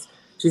 she's just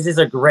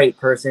a great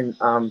person.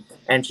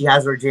 And she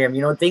has her gym,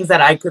 things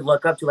that I could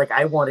look up to. Like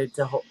I wanted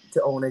to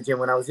own a gym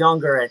when I was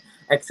younger, and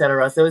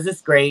etc. So it was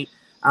just great.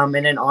 And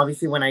then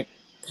obviously when I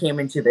came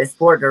into this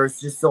sport, there was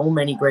just so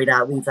many great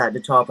athletes at the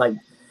top,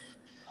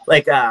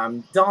 like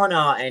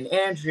Donna and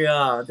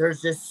Andrea.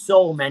 There's just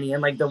so many,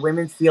 and like the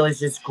women's field is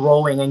just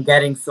growing and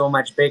getting so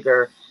much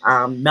bigger.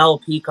 Mel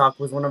Peacock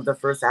was one of the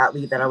first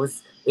athletes that I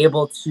was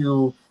able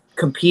to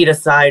compete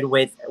aside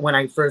with when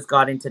I first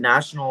got into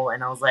national,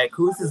 and I was like,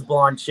 who's this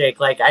blonde chick?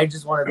 Like I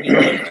just want to be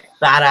like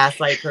badass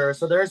like her.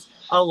 So there's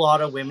a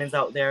lot of women's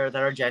out there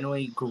that are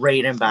genuinely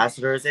great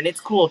ambassadors, and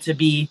it's cool to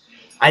be,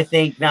 I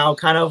think, now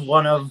kind of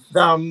one of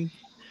them.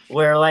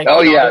 Where like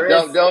don't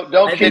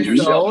kid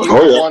yourself.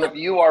 So.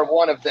 You are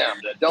one of them.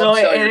 Don't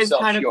sell yourself short. It is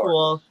kind of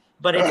cool,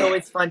 but it's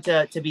always fun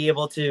to be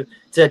able to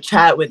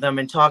chat with them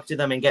and talk to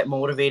them and get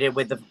motivated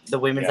with the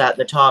women's at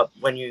the top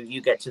when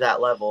you get to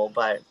that level.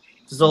 But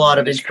there's a lot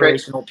of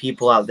inspirational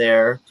people out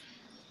there.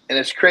 And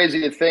it's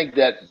crazy to think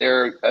that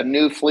there are a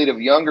new fleet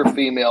of younger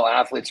female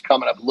athletes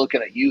coming up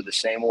looking at you the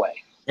same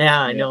way.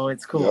 Yeah, I know.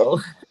 It's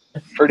cool.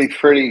 Yeah.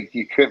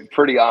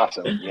 Pretty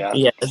awesome. Yeah.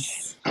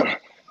 Yes.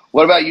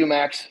 What about you,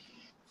 Max?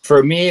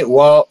 For me,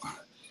 well,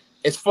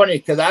 it's funny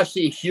because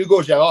actually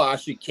Hugo Jarrell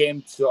actually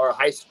came to our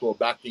high school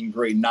back in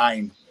grade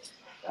 9.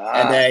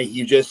 And then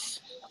he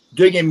just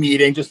doing a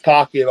meeting, just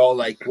talking about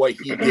like what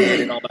he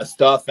did and all that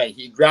stuff. And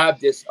he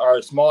grabbed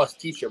our smallest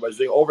teacher was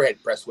doing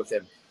overhead press with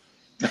him.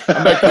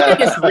 I'm like, look at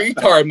this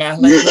retard,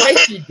 man. Like, why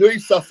is he doing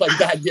stuff like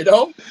that,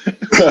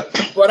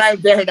 But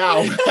I'm there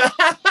now.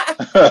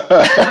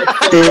 I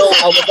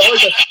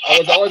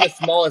was always the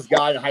smallest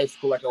guy in high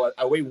school. Like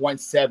I weighed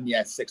 170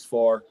 at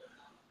 6'4".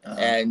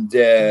 And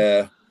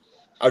I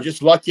was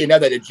just lucky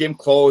enough that the gym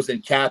closed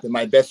and capped, and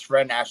my best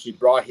friend actually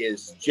brought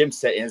his gym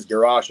set in his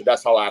garage. So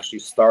that's how I actually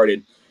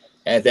started.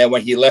 And then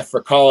when he left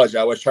for college,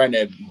 I was trying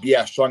to be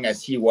as strong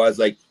as he was,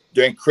 like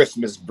during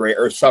Christmas break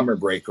or summer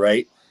break,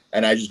 right?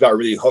 And I just got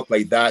really hooked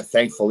like that,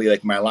 thankfully,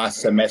 like my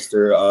last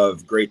semester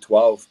of grade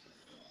 12.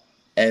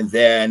 And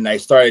then I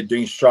started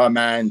doing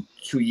strongman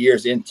 2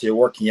 years into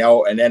working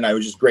out. And then I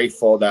was just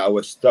grateful that I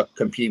was stuck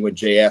competing with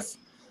JF.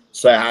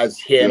 So I had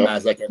him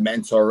as like a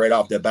mentor right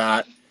off the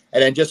bat.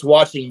 And then just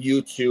watching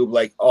YouTube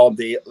like all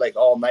day, like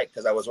all night,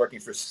 because I was working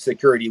for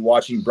security,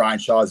 watching Brian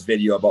Shaw's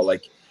video about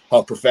like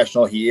how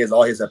professional he is,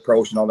 all his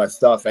approach and all that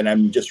stuff. And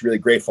I'm just really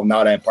grateful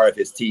now that I'm part of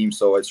his team.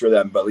 So it's really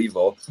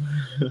unbelievable.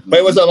 But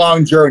it was a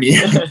long journey.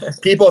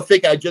 People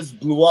think I just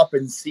blew up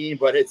and seen,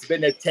 but it's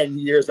been 10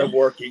 years of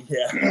working.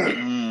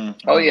 Yeah.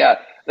 Oh yeah.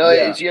 No,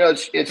 it's, you know,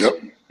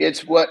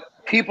 it's what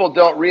people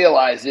don't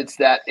realize. It's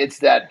that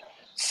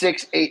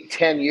 6, 8,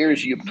 10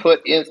 years you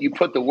put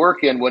the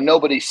work in when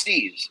nobody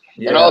sees.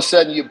 And all of a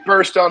sudden you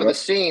burst onto the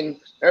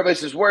scene. Everybody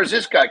says, where's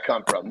this guy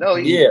come from? No,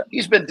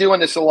 he's been doing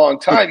this a long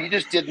time. You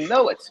just didn't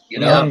know it, you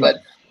know, but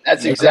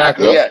that's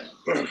exactly it.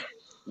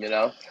 You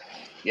know?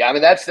 Yeah. I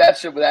mean, that's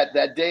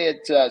that day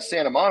at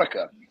Santa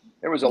Monica,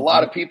 there was a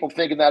lot of people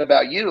thinking that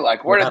about you.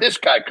 Like, where did this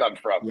guy come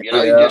from? You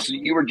know,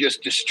 you were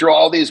just destroy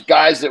all these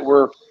guys that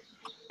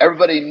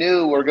everybody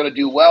knew were going to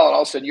do well. And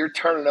all of a sudden you're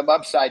turning them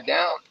upside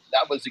down.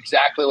 That was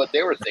exactly what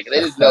they were thinking.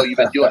 They didn't know you've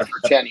been doing it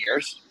for 10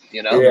 years,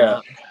 you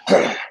know?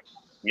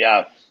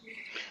 Yeah.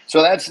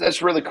 So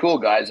that's really cool,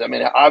 guys. I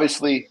mean,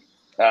 obviously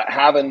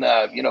having,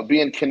 you know,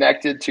 being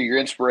connected to your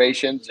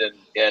inspirations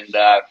and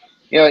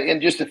you know,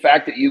 and just the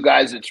fact that you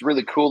guys, it's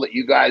really cool that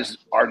you guys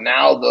are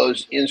now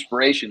those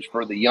inspirations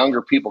for the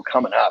younger people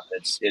coming up.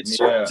 It's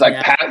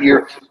like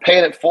you're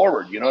paying it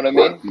forward. You know what I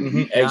mean?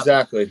 Mm-hmm.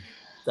 Exactly.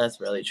 That's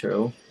really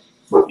true.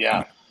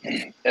 Yeah.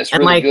 That's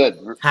and really like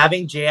good.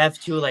 Having JF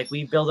too, like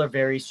we built a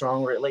very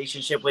strong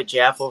relationship with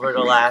JF over the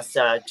last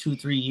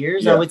 2-3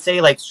 years, I would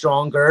say, like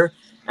stronger.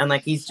 And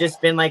like he's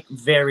just been like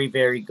very,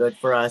 very good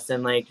for us.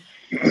 And like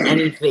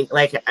anything,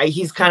 like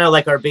he's kind of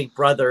like our big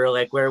brother,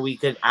 like where we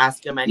could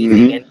ask him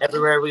anything, and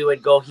everywhere we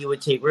would go, he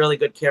would take really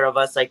good care of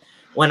us. Like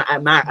when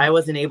I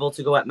wasn't able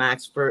to go at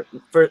Max for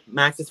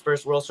Max's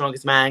first World's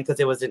Strongest Man because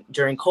it was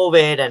during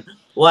COVID and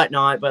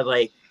whatnot, but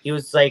like he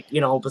was like,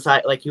 you know,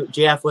 beside like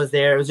JF was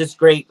there. It was just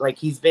great. Like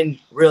he's been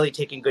really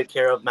taking good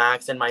care of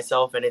Max and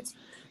myself, and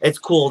it's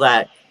cool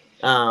that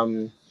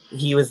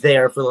he was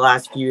there for the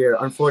last few years.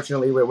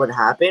 Unfortunately, with what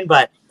happened,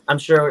 but I'm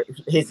sure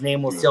his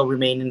name will still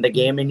remain in the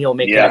game, and he'll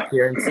make an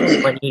appearance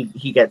when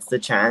he gets the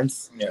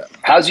chance. Yeah.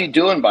 How's he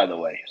doing, by the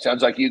way?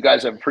 Sounds like you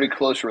guys have a pretty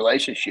close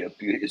relationship.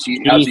 How's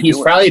he he's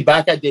doing? finally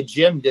back at the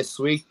gym this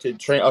week to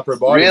train upper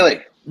body.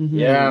 Really? Mm-hmm.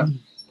 Yeah.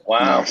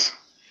 Wow. Nice.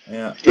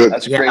 Yeah. Good.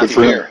 That's great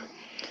to hear.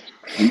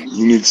 He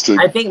needs to.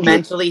 I think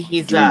mentally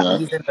he's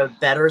in a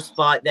better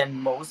spot than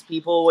most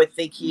people would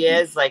think he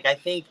is. Like I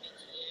think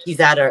he's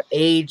at our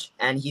age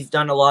and he's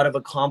done a lot of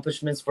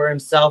accomplishments for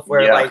himself.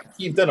 Where like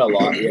he's done a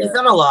lot. He's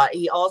done a lot.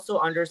 He also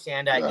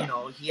understands that you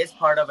know he is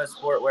part of a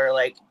sport where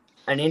like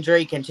an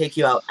injury can take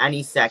you out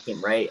any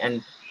second, right?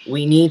 And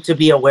we need to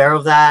be aware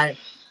of that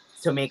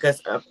to make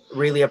us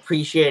really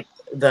appreciate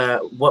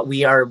what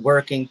we are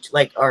working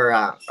like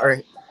our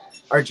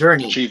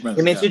journey.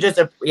 It makes you just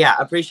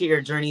appreciate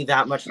your journey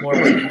that much more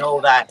when you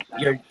know that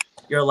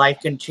your life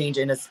can change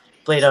in a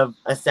split of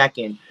a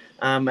second.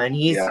 And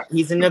he's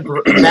in a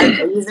good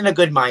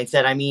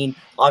mindset. I mean,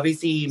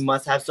 obviously he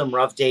must have some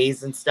rough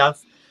days and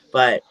stuff,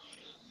 but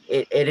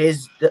it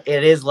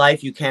is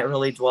life. You can't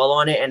really dwell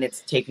on it, and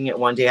it's taking it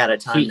one day at a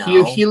time.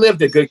 He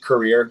lived a good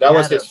career. That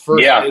was his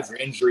first major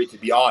injury, to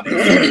be honest.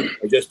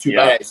 It's just too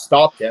bad it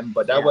stopped him,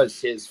 but that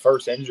was his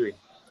first injury.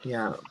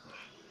 Yeah.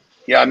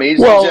 Yeah, I mean,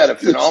 he's had a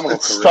phenomenal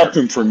it's career. Stopped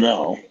him for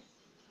now.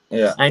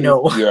 Yeah, I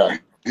know. Yeah,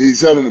 he's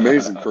had an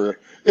amazing career.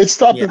 It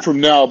stopped him from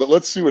now, but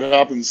let's see what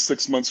happens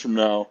 6 months from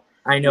now.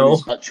 I know.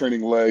 He's not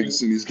training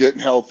legs, and he's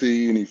getting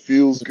healthy, and he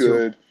feels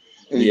good,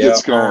 and he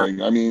gets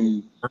going. I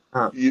mean,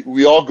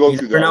 we all go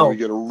through that when we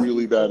get a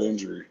really bad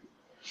injury.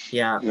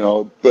 Yeah. You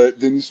know, but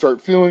then you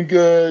start feeling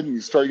good, and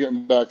you start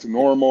getting back to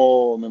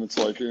normal, and then it's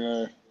like,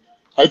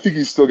 I think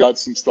he's still got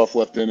some stuff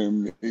left in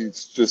him.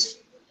 It's just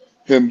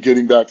him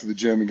getting back to the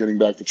gym and getting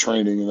back to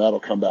training, and that'll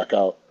come back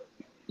out.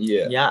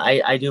 Yeah,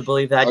 I do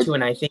believe that too,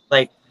 and I think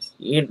like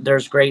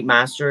there's great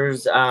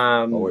masters,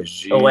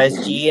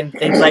 OSG and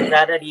things like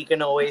that he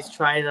can always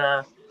try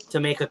to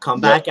make a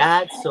comeback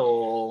at.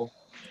 So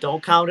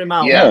don't count him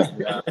out.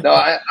 No,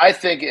 I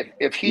think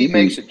if he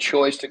makes a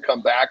choice to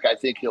come back, I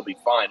think he'll be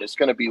fine. It's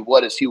going to be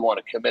what does he want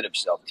to commit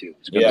himself to?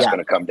 It's going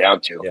to come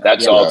down to.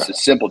 That's all. It's a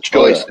simple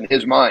choice in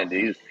his mind.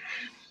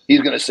 He's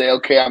going to say,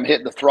 okay, I'm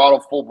hitting the throttle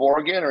full bore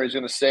again, or he's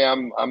going to say,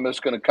 I'm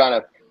just going to kind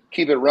of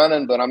keep it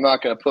running, but I'm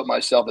not going to put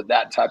myself at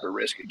that type of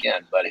risk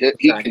again. But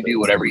he can do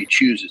whatever he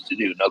chooses to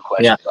do, no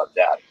question about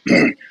that.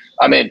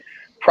 I mean,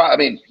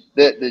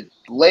 the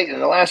late in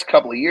the last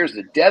couple of years,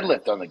 the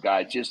deadlift on the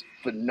guy just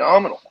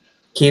phenomenal.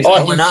 Keeps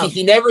going up.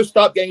 He never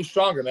stopped getting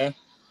stronger, man.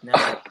 No.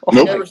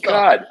 My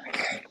God.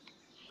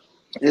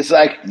 It's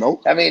like,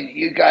 I mean,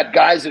 you got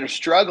guys that are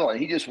struggling.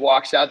 He just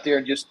walks out there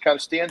and just kind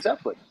of stands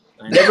up with them.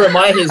 Never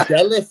mind his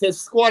deadlift,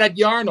 his squat at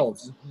the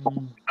Arnold's.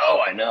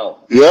 Oh, I know.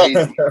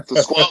 Yeah, the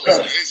squat was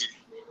amazing.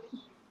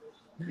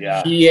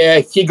 Yeah.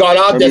 He got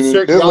out that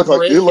surgery. It looked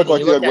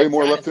like he had way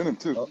more left in him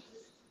too.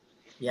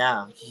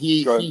 Yeah.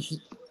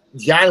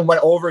 John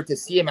went over to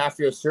see him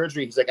after his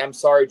surgery. He's like, "I'm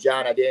sorry,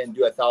 John, I didn't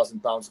do a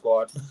 1,000-pound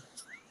squat."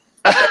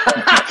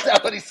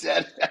 That's what he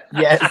said.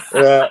 Yes.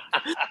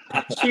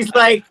 She's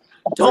like,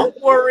 "Don't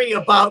worry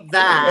about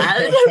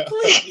that,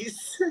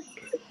 please."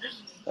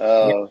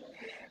 But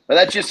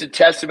that's just a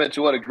testament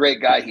to what a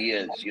great guy he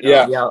is. You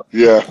know?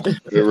 Yeah,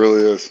 it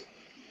really is.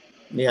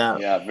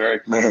 Yeah,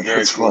 very Man,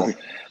 very cool. Funny.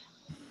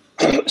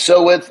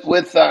 So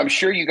with I'm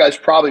sure you guys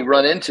probably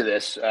run into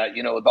this,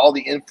 with all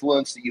the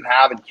influence that you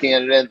have in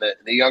Canada and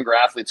the younger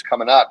athletes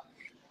coming up,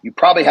 you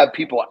probably have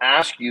people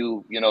ask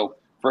you,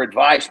 for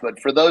advice. But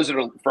for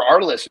for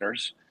our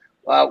listeners,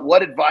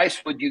 what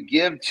advice would you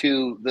give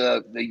to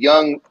the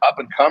young up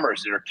and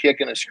comers that are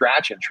kicking and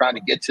scratching, trying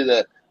to get to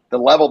the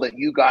level that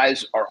you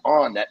guys are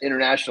on, that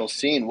international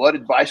scene? What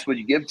advice would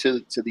you give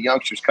to the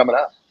youngsters coming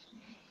up?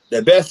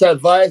 The best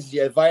advice, the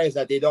advice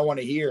that they don't want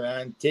to hear,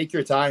 man. Take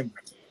your time.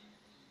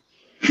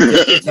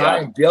 Take your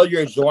time, build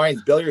your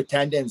joints, build your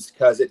tendons,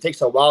 because it takes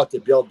a while to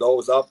build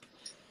those up.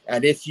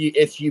 And if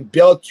you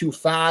build too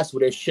fast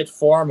with a shit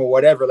form or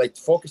whatever, like,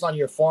 focus on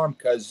your form,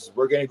 because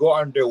we're gonna go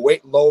under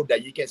weight load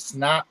that you can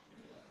snap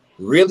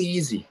really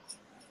easy.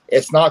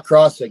 It's not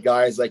CrossFit,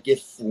 guys. Like,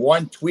 if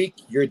one tweak,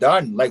 you're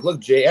done. Like,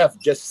 look, JF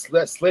just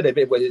slid a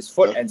bit with his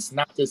foot and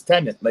snapped his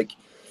tendon. Like,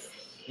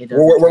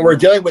 we're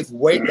dealing with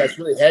weight that's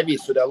really heavy.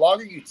 So the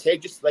longer you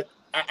take, just like,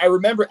 I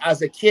remember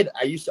as a kid,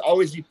 I used to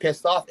always be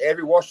pissed off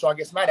every World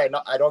Strongest Man.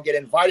 I don't get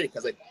invited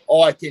because, like,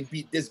 I can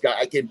beat this guy.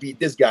 I can beat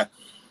this guy.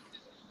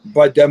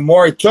 But the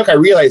more it took, I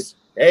realized,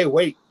 hey,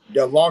 wait,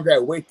 the longer I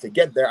wait to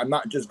get there, I'm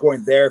not just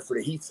going there for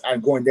the heats.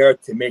 I'm going there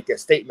to make a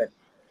statement.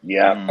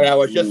 Yeah. And I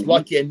was just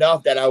lucky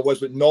enough that I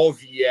was with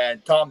Novi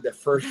and Tom the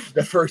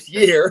first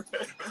year.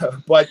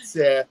 But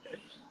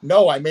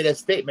no, I made a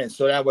statement,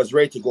 so I was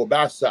ready to go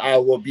back. So I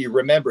will be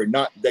remembered,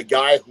 not the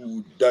guy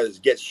who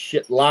get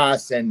shit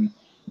last and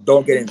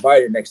don't get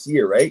invited next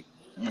year, right?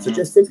 So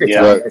just take your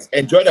time,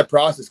 enjoy the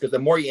process, because the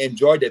more you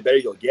enjoy, the better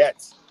you'll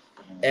get.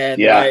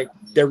 And like,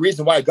 the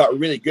reason why I got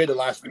really good the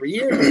last 3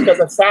 years is because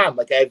of Sam.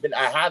 Like, I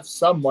have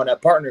a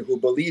partner who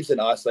believes in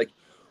us, like,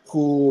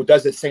 who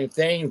does the same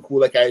thing,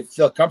 who, like, I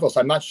feel comfortable, so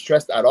I'm not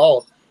stressed at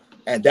all,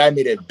 and that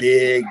made a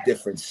big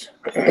difference.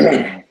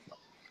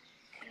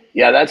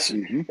 Yeah, that's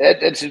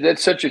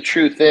such a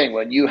true thing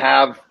when you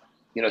have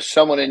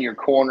someone in your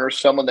corner,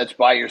 someone that's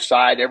by your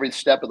side every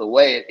step of the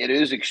way. It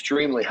is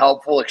extremely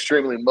helpful,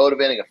 extremely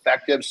motivating,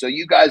 effective. So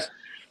you guys,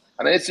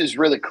 I mean, this is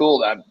really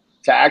cool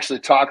to actually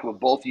talk with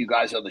both of you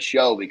guys on the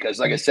show, because,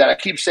 like I said, I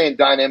keep saying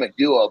dynamic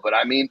duo, but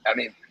I mean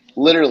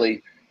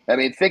literally,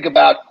 think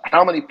about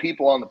how many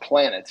people on the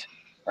planet,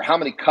 or how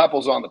many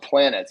couples on the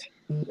planet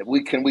that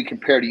we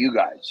compare to you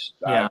guys.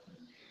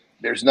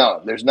 There's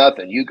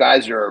nothing. You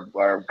guys are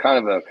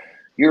kind of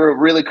you're a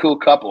really cool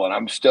couple, and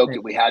I'm stoked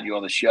that we had you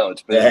on the show.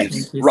 It's been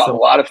a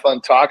lot of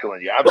fun talking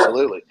with you.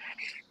 Absolutely.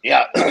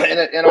 Yeah.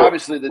 And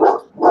obviously the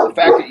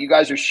fact that you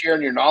guys are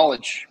sharing your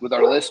knowledge with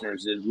our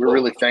listeners, we're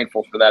really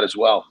thankful for that as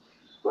well.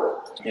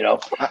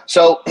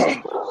 So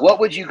what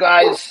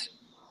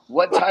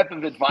type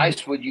of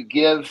advice would you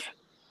give,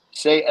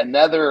 say,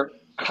 another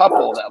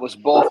couple that was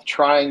both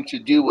trying to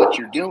do what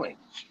you're doing?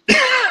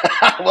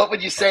 What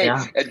would you say?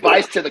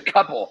 Advice to the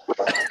couple?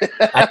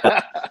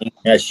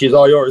 Yeah, she's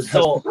all yours.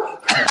 So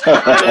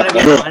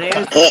I'm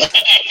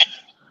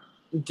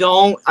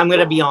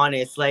gonna be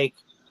honest. Like,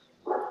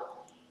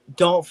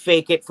 don't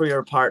fake it for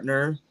your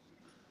partner.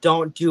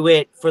 Don't do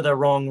it for the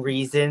wrong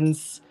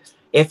reasons.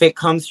 If it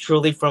comes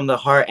truly from the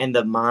heart and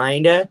the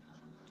mind,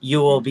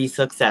 you will be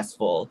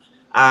successful.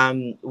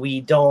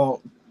 We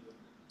don't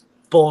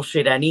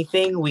bullshit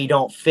anything. We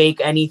don't fake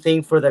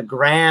anything for the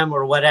gram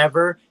or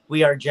whatever.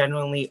 We are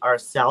genuinely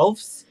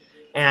ourselves.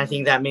 And I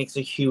think that makes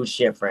a huge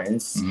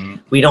difference.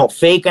 We don't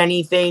fake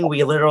anything.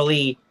 We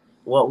literally,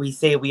 what we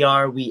say we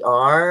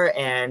are,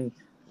 and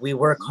we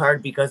work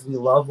hard because we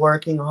love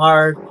working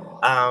hard.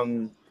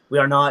 We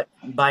are not,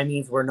 by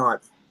means, we're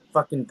not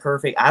fucking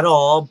perfect at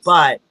all,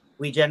 but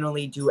we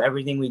generally do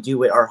everything we do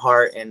with our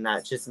heart, and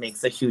that just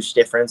makes a huge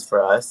difference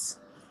for us.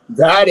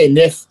 That, and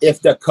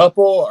if the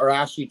couple are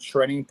actually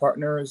training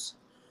partners,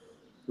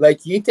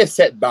 like, you need to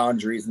set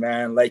boundaries,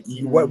 man. Like,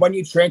 when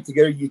you train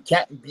together, you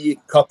can't be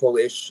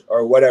couple-ish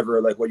or whatever,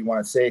 like, what you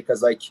want to say,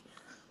 because, like,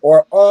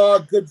 or,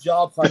 oh, good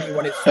job, honey,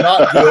 when it's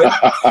not good.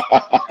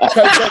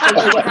 Because,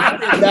 like, what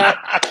happens is that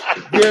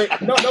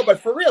no,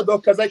 but for real though,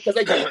 because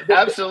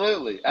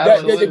absolutely.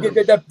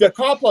 The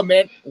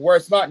compliment where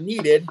it's not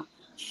needed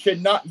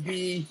should not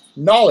be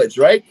knowledge,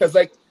 right? Because,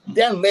 like,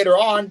 then later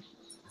on,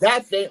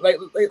 that thing, like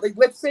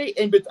let's say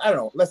in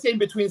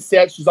between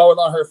sets, she's always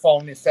on her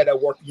phone instead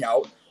of working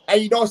out, and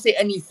you don't say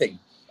anything,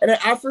 and then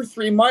after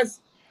 3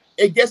 months,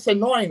 it gets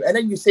annoying, and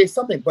then you say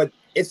something, but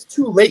it's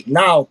too late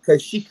now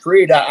because she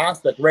created that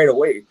aspect right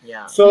away.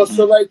 Yeah. So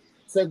like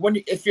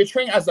if you're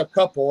training as a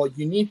couple,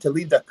 you need to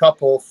leave the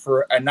couple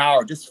for an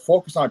hour, just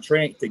focus on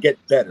training to get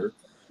better,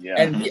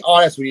 and be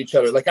honest with each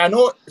other. Like, I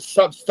know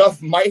some stuff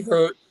might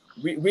hurt,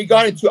 we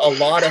got into a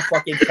lot of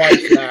fucking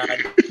fights,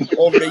 man,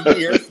 over the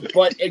years,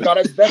 but it got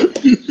us better.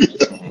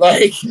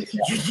 Like, you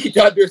need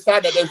to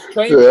understand that there's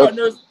training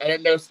partners and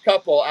then there's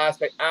couple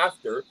aspect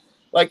after.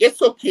 Like,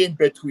 it's okay in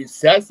between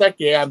sets. Like,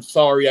 yeah, I'm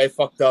sorry, I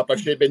fucked up. I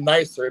should have been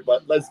nicer,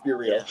 but let's be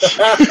real.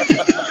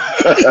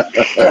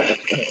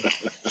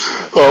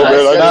 Oh,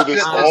 man, I know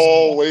this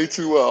all way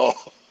too well.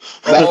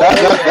 Way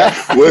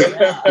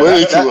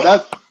too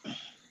well.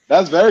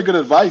 That's very good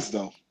advice,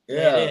 though.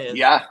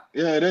 Yeah.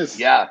 It is.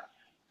 Yeah.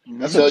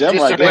 That's So a gem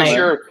just right to make there.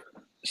 sure.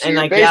 So And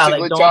you're like, yeah,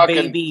 basically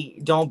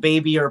like don't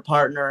baby your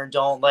partner.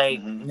 Don't like.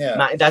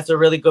 That's a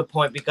really good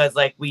point, because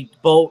like we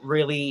both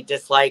really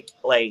dislike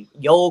like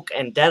yoke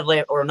and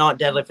deadlift, or not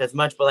deadlift as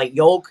much, but like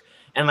yoke.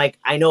 And like,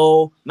 I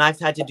know Max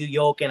had to do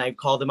yoke, and I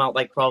called him out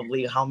like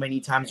probably how many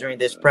times during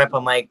this prep.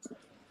 I'm like,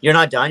 you're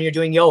not done. You're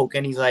doing yoke,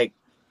 and he's like,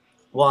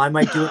 well, I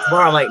might do it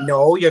tomorrow. I'm like,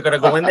 no, you're gonna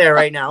go in there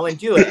right now and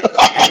do it,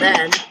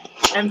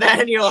 and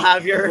then you'll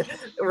have your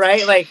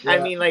right. Like, I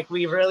mean, like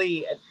we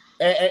really.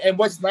 And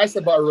what's nice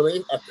about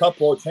a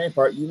couple training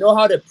part, you know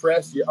how to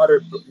press your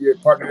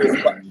partner's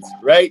buttons,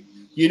 right?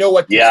 You know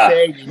what to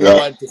say, you know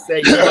what to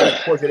say, you know how to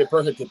push the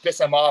person to piss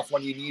them off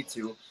when you need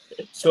to.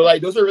 So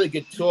like those are really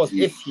good tools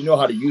if you know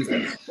how to use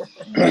them.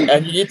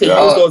 And you need to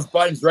use those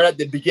buttons right at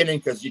the beginning,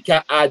 because you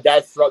can't add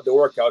that throughout the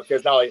workout,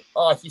 because now like,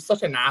 oh, he's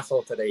such an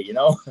asshole today, you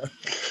know?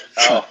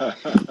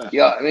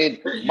 Yeah, I mean,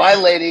 my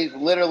lady,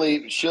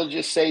 literally, she'll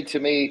just say to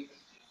me,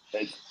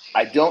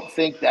 I don't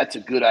think that's a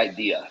good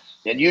idea.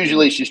 And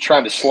usually she's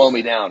trying to slow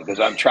me down because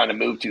I'm trying to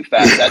move too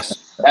fast.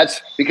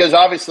 That's because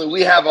obviously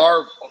we have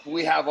our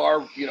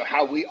you know,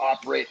 how we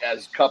operate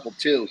as a couple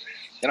too.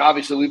 And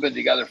obviously we've been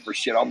together for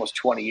almost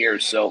 20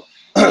 years. So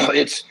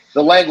it's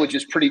the language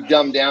is pretty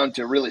dumbed down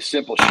to really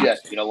simple shit,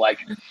 you know, like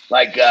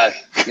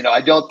you know,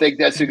 I don't think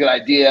that's a good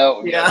idea.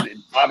 You know,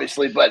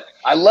 obviously, but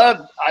I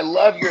love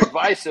your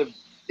advice of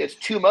it's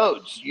two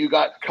modes. You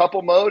got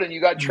couple mode and you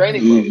got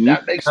training mode.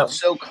 That makes it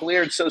so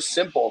clear and so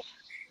simple.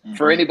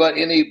 For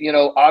anybody, you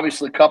know,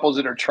 obviously couples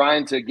that are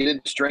trying to get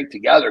into strength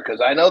together, because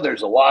I know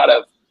there's a lot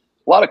of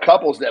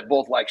couples that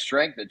both like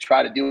strength that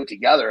try to do it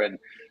together, and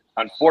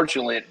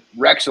unfortunately, it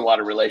wrecks a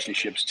lot of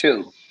relationships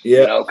too.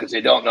 You know, because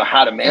they don't know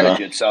how to manage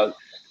it. So,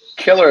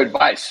 killer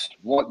advice.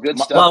 What good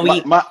stuff. Well,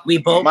 we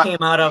both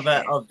came out of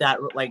that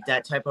like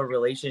that type of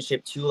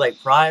relationship too. Like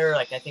prior,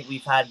 like I think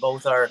we've had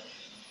both our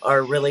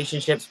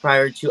relationships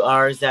prior to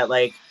ours that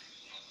like.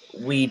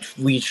 We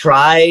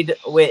tried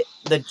with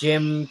the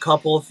gym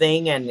couple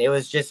thing, and it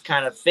was just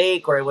kind of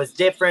fake, or it was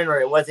different, or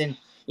it wasn't,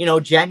 you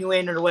know,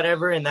 genuine or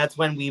whatever. And that's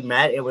when we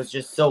met. It was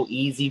just so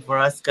easy for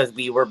us because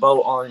we were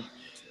both on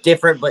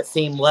different but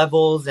same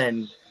levels.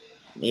 And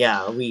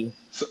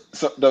So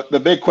the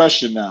big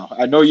question now,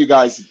 I know you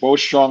guys both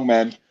strong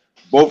men,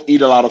 both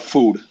eat a lot of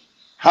food.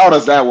 How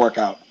does that work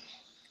out?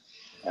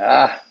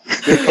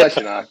 Good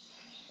question, huh?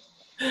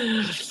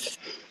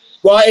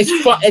 Well,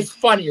 it's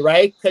funny,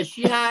 right? Because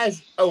she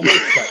has a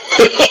weight cut.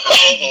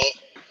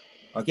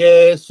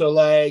 Okay, so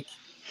like,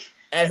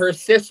 and her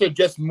sister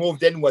just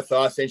moved in with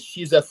us, and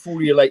she's a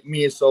foodie like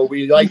me, so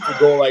we like to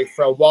go like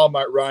for a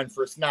Walmart run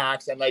for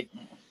snacks, and like,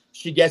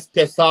 she gets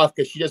pissed off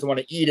because she doesn't want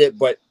to eat it,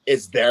 but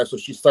it's there, so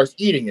she starts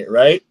eating it,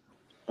 right?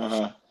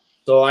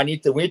 So we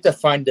need to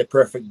find the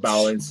perfect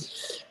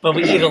balance. But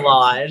we eat a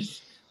lot.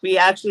 We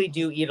actually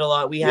do eat a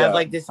lot. We have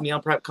like this meal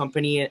prep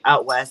company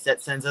out west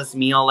that sends us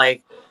meal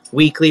like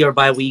weekly or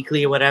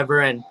bi-weekly or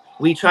whatever, and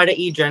we try to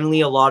eat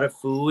generally a lot of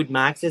food.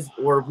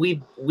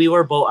 We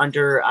were both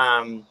under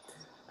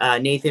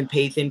Nathan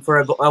Pathan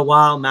for a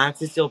while.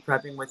 Max is still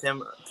prepping with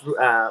him through,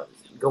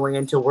 going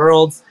into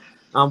Worlds.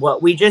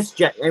 What we just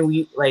and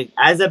we like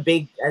as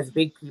big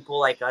people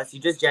like us, you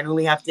just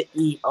generally have to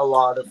eat a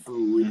lot of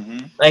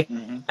food. I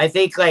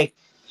think like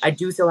I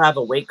do still have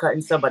a weight cut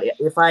and stuff, but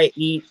if I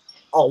eat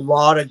a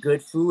lot of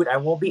good food, I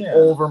won't be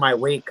over my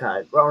weight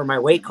cut or my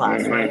weight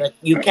class, right? Like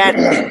you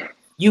can,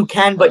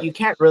 but you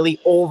can't really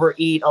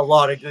overeat a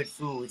lot of good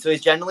food. So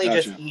it's generally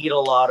just eat a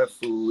lot of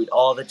food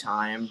all the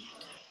time.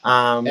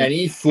 And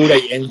eat food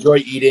that you enjoy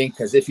eating,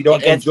 because if you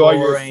don't enjoy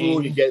your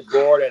food, you get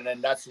bored, and then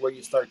that's where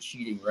you start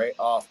cheating, right?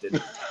 Often.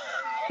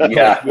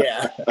 Very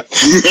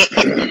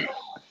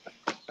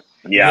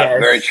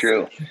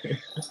true.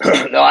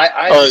 No,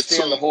 I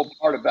understand the whole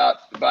part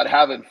about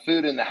having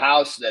food in the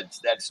house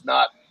that's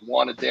not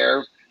wanted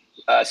there,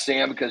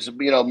 Sam, because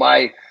you know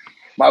my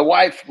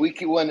wife,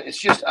 when it's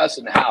just us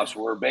in the house,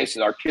 where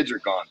basically our kids are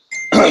gone.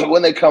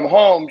 When they come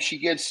home, she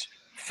gets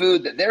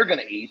food that they're going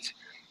to eat.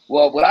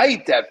 Well, when I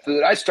eat that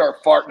food, I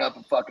start farting up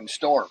a fucking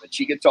storm, and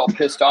she gets all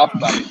pissed off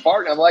about me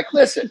farting. I'm like,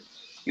 listen,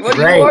 what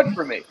do you want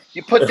from me?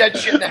 You put that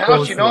shit in the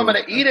house, you know I'm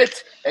going to eat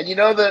it, and you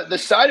know the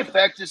side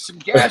effect is some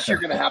gas you're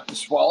going to have to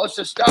swallow.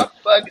 So stop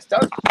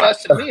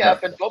busting me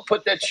up and go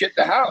put that shit in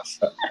the house.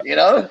 You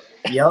know?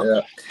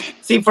 Yep.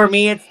 See, for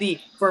me, it's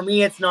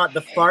not the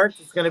farts.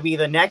 It's going to be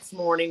the next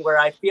morning where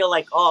I feel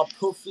like all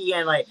poofy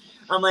and like.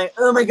 I'm like,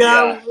 oh my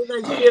God, what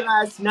did I do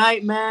last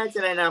night, Max?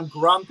 And then I'm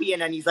grumpy,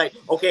 and then he's like,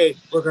 okay,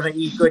 we're going to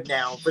eat good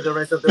now for the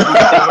rest of the week.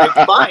 I'm like,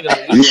 finally.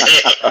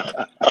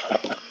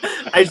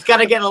 I I just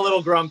gotta get a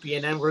little grumpy,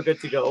 and then we're good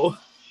to go.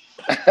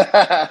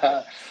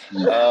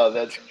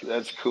 Oh,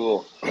 that's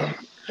cool.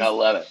 I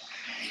love it.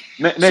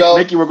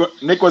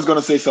 Nick was going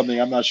to say something.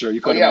 I'm not sure.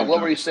 You Oh, yeah.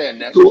 What were you saying,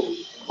 Nick? Well,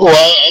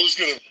 I was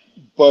going to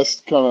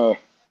bust kind of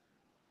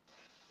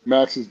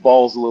Max's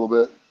balls a little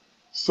bit.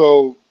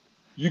 So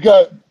you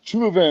got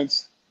 2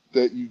 events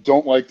that you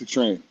don't like to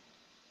train.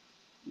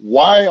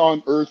 Why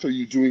on earth are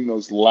you doing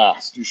those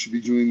last? You should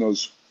be doing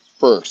those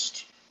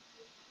first.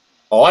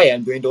 Oh, I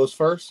am doing those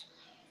first?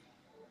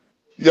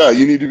 Yeah,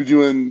 you need to be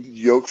doing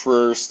yoke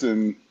first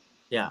and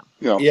the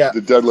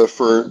deadlift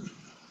first.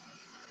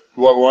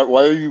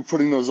 Why are you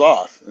putting those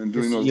off and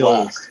doing those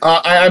last?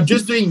 I'm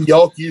just doing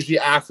yoke usually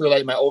after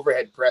like my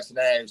overhead press, and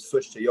then I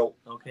switch to yoke.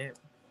 Okay.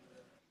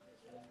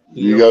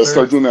 You got to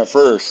start doing that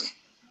first.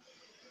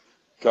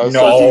 Start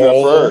doing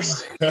that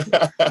first.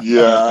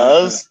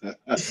 Yes.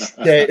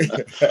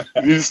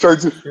 You need to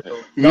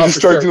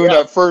start doing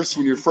that first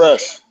when you're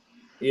fresh.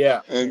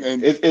 Yeah.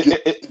 And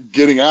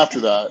getting after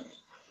that.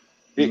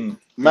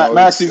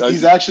 Max,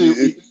 he's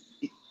actually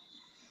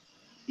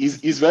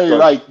he's very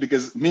right,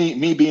 because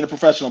me being a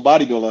professional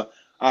bodybuilder,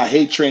 I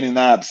hate training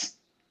abs,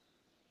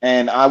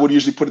 and I would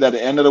usually put it at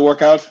the end of the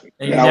workout,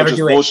 and I would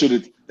just bullshit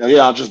it.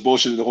 Yeah, I'll just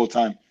bullshit it the whole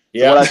time.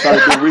 Yeah. So what I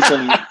started doing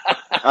recently,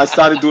 I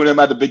started doing them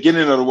at the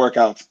beginning of the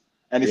workout,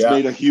 and it's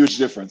made a huge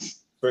difference.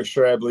 For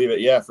sure, I believe it.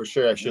 Yeah, for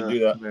sure, I should do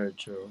that. Very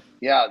true.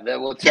 Yeah, that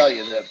will tell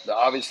you that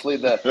obviously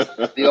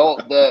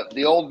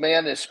the old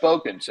man has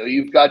spoken. So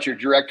you've got your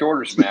direct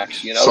orders,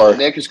 Max. You know, Sorry.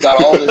 Nick has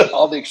got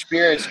all the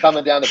experience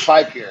coming down the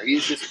pipe here.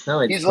 He's just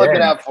he's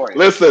looking out for you.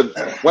 Listen,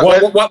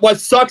 what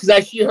sucks is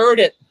that she heard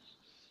it.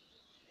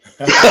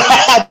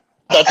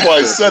 That's why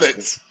I said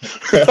it.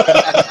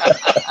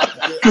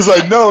 Because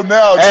I know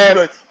now.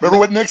 Remember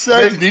what Nick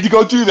said? You need to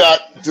go do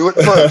that. Do it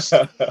first.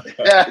 Nick,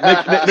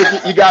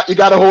 you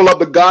got to hold up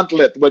the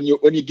gauntlet when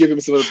you give him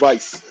some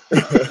advice.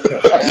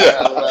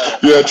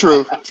 Yeah,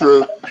 true. Just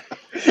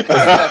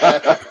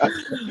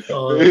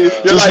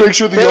make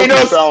sure the yoke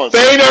is balanced.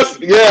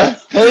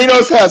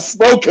 Thanos has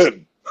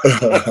spoken.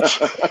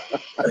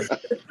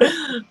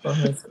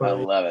 I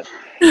love it.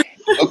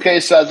 Okay,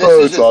 so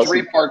this is a awesome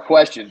 3-part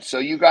question. So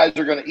you guys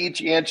are going to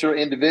each answer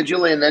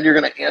individually, and then you're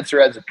going to answer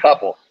as a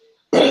couple.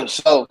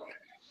 So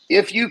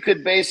if you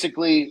could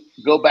basically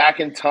go back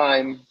in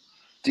time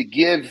to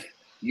give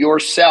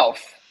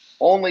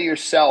only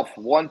yourself,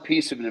 one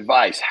piece of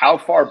advice, how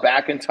far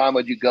back in time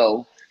would you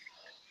go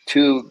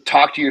to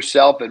talk to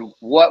yourself, and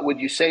what would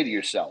you say to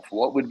yourself?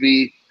 What would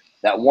be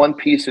that one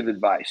piece of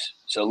advice?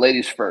 So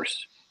ladies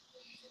first.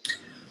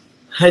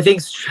 I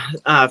think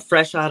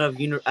fresh out of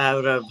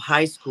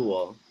high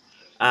school,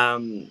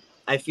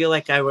 I feel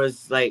like I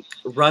was like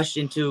rushed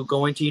into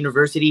going to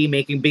university,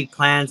 making big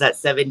plans at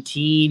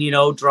 17,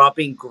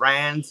 dropping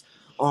grants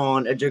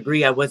on a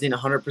degree I wasn't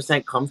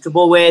 100%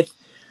 comfortable with.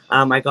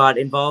 I got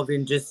involved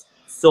in just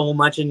so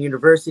much in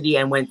university,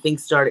 and when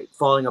things started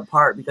falling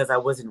apart because I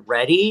wasn't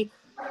ready,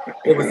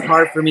 it was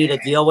hard for me to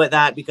deal with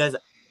that because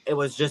it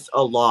was just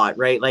a lot,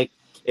 right? Like,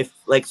 if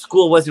like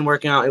school wasn't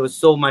working out, it was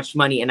so much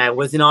money, and I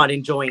was not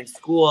enjoying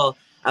school.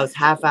 I was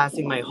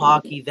half-assing my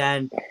hockey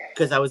then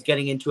because I was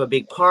getting into a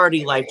big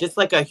party life, just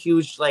like a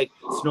huge like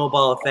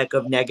snowball effect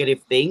of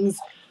negative things.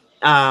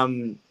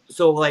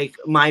 So like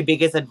my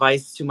biggest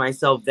advice to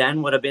myself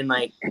then would have been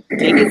like,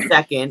 take a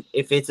second.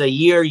 If it's a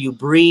year, you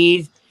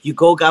breathe, you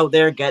go out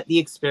there, get the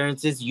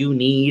experiences you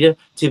need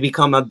to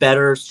become a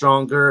better,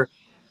 stronger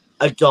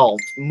adult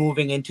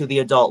moving into the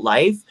adult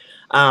life.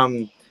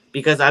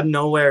 Because I'm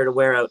nowhere to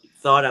where I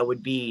thought I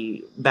would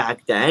be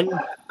back then.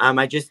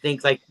 I just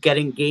think like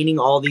gaining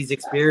all these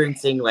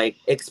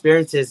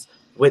experiences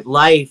with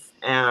life,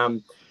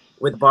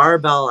 with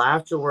barbell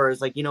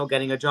afterwards, like,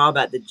 getting a job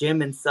at the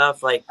gym and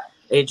stuff, like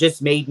it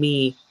just made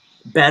me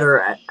better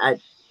at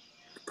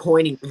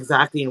pointing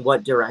exactly in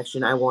what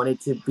direction I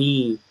wanted to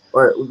be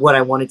or what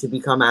I wanted to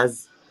become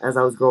as I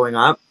was growing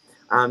up.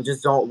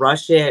 Just don't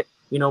rush it,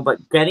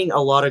 but getting a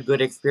lot of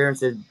good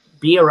experiences,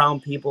 be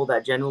around people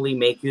that generally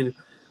make you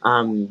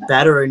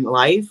better in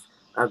life,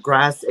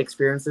 grasp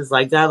experiences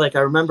like that. Like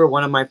I remember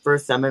one of my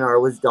first seminar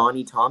was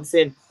Donnie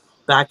Thompson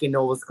back in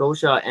Nova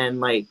Scotia,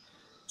 and like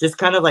just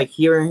kind of like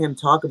hearing him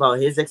talk about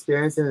his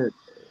experiences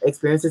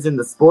in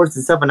the sports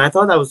and stuff, and I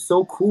thought that was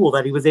so cool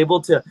that he was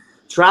able to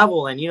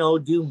travel and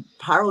do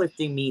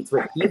powerlifting meets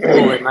with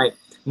people and like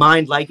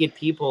mind-like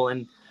people,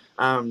 and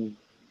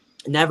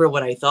never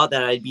would I thought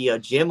that I'd be a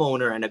gym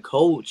owner and a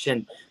coach,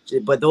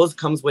 but those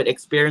comes with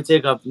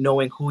experiencing of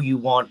knowing who you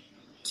want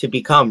to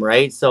become,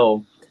 right?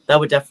 So that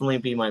would definitely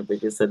be my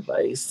biggest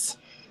advice.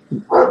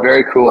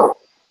 Very cool.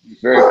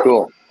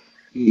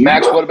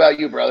 Max, what about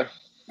you, brother?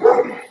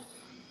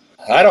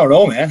 I don't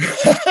know, man.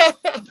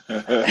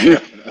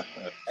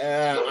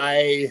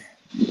 I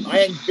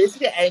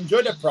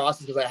enjoyed the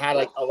process because I had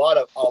like a lot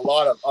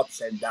of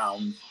ups and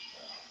downs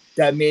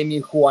that made me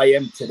who I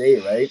am today,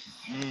 right?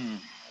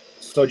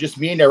 So just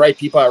meeting the right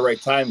people at the right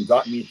time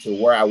got me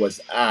to where I was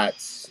at,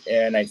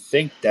 and I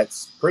think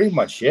that's pretty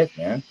much it,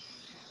 man.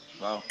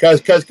 Wow.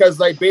 Because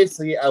like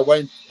basically I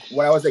went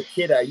when I was a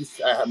kid,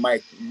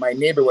 my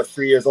neighbor was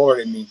 3 years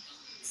older than me,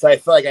 so I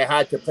felt like I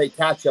had to play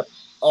catch up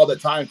all the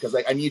time because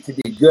like I needed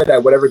to be good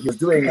at whatever he was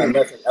doing,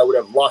 unless I would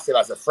have lost him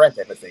as a friend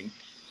type of thing.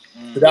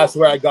 So that's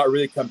where I got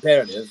really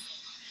competitive.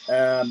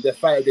 The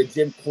fact that the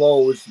gym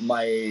closed in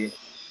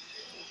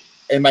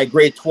my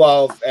grade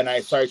 12 and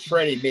I started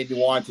training made me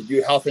want to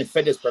do health and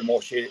fitness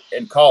promotion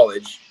in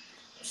college.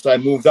 So I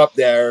moved up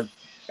there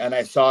and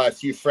I saw a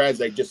few friends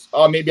like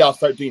maybe I'll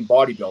start doing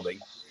bodybuilding.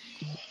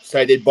 So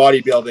I did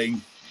bodybuilding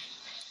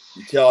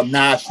until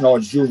national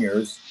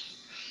juniors.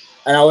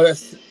 And I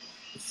was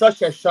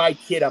such a shy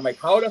kid. I'm like,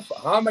 how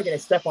am I going to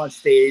step on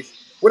stage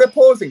with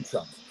opposing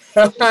trunks?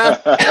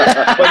 but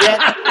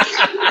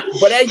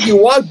then you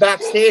walk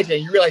backstage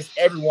and you realize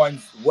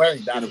everyone's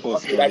wearing that.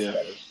 Okay, that's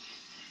better.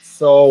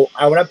 So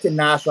I went up to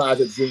national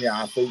as a junior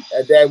athlete,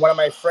 and then one of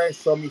my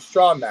friends showed me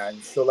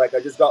strongman. So like I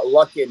just got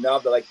lucky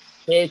enough that like,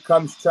 hey,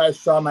 come try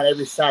strongman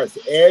every Saturday.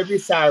 So every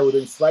Saturday we're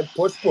doing sled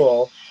push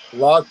pull,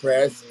 log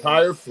press,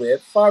 tire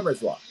flip,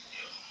 farmer's walk.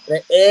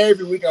 And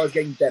every week I was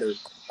getting better.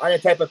 I'm the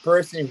type of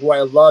person who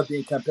I love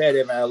being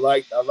competitive, and I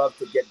love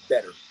to get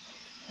better.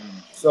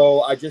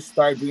 So I just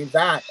started doing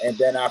that, and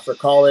then after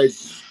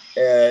college,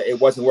 it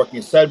wasn't working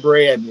in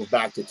Sudbury. I moved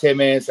back to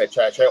Timmins. I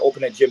tried to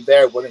open a gym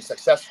there. It wasn't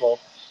successful.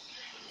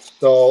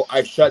 So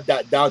I shut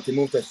that down to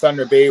move to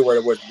Thunder Bay,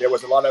 where there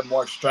was a lot of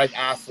more strength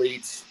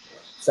athletes.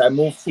 So I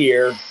moved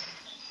here,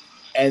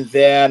 and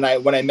then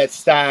when I met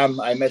Sam,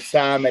 and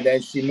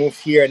then she moved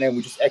here, and then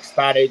we just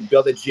expanded,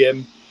 built a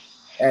gym,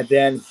 and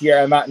then here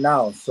I'm at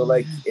now. So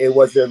like it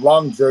was a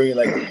long journey.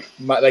 I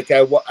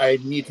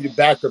need to do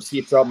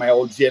bankruptcy throughout my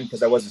old gym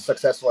because I wasn't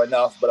successful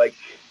enough. But like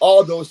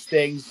all those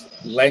things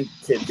lent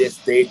to this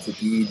day to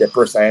be the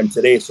person I am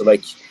today. So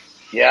like,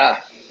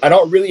 yeah. I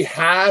don't really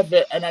have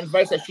an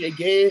advice I should have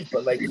gave,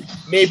 but like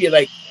maybe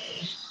like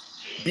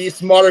be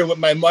smarter with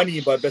my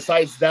money. But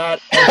besides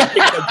that, pick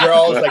the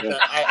girls like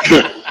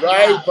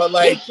right. But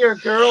like pick your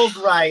girls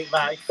right,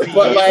 Maxime.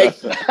 But like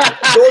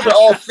those are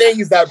all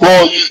things that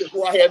brought me to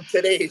who I am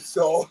today.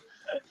 So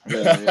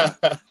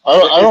I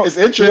don't. It's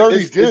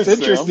interesting. It's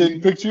interesting.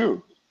 Picked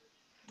you.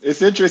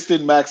 It's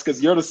interesting, Max,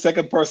 because you're the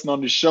second person on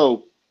the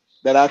show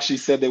that actually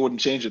said they wouldn't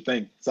change a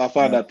thing. So I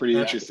find that pretty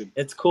interesting.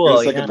 It's cool. You're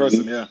the second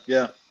person,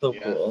 yeah. So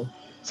cool.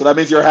 So that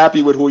means you're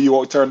happy with who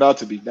you turned out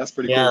to be. That's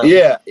pretty cool.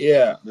 Yeah.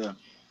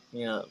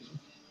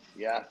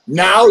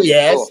 Now,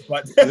 yes, cool.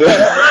 But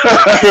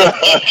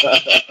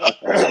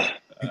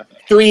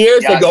 3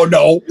 years ago,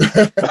 no.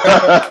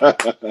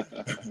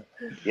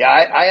 Yeah,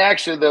 I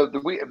actually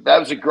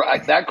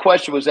that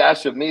question was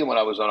asked of me when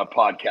I was on a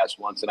podcast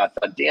once, and I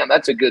thought, damn,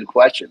 that's a good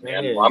question,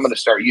 man. Well, I'm going to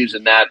start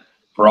using that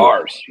for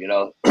ours. You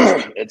know,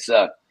 it's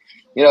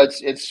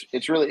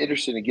really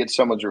interesting to get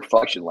someone's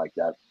reflection like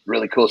that.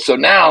 Really cool. So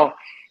now,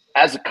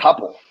 as a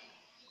couple,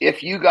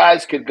 if you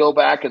guys could go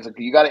back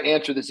you got to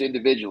answer this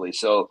individually.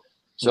 So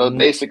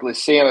basically,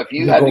 Sam, if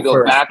you had to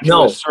go back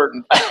to a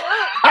certain,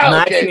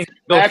 okay,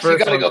 Max, you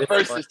got to go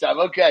first this time.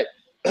 Okay,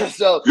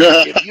 so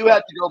if you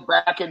had to go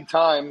back in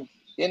time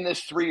in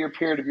this 3-year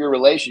period of your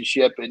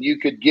relationship, and you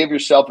could give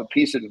yourself a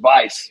piece of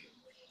advice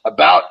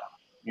about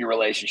your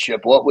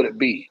relationship, what would it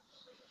be?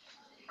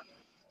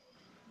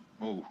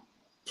 Oh,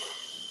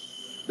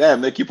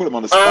 damn, Nick, you put him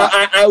on the spot.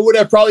 I would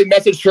have probably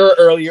messaged her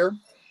earlier.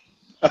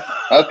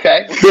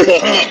 Okay.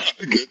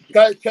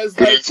 Because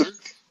like,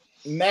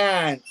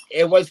 man,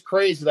 it was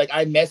crazy. Like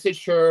I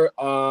messaged her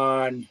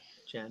on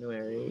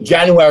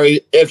January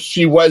because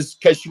she was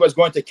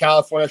going to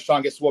California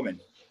Strongest Woman.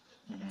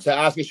 So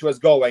I asked her if she was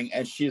going,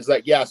 and she's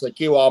like, yeah. So like,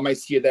 okay, well, I might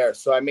see you there.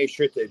 So I made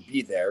sure to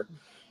be there.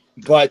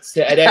 But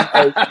and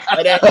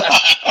then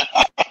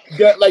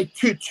like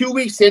 2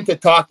 weeks into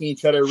talking to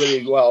each other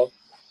really well,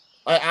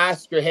 I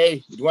asked her,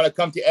 hey, do you want to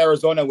come to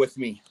Arizona with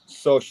me?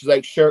 So she's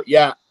like, sure,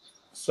 yeah.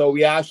 So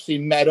we actually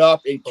met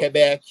up in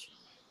Quebec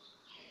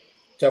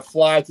to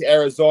fly to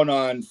Arizona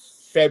on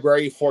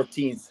February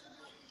 14th.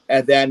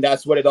 And then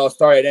that's what it all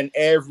started. And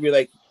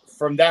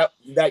from that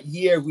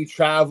year, we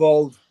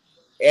traveled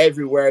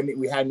everywhere. I mean,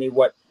 we had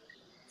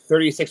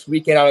 36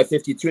 weekend out of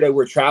 52 that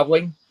we're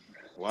traveling.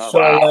 Wow. So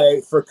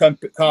like for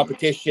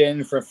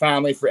competition, for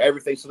family, for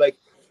everything. So like,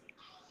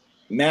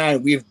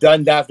 man, we've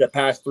done that for the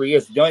past 3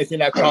 years. The only thing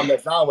that calmed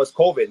us down was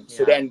COVID.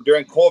 So then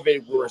during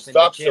COVID, we were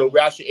stuck. So we're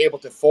actually able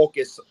to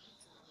focus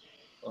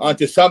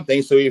onto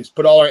something. So we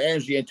put all our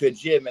energy into a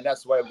gym, and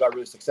that's why we got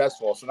really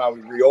successful. So now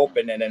we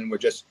reopen, and then we're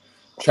just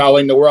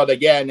traveling the world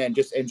again and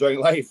just enjoying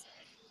life.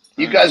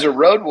 You guys are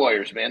road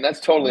warriors, man. That's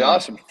totally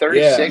awesome.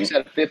 36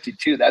 out of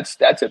 52. That's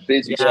a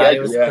busy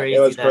schedule. It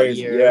was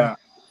crazy. Yeah.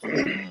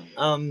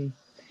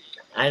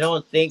 I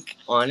don't think,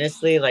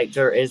 honestly, like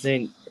there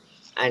isn't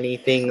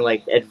anything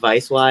like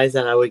advice-wise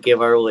that I would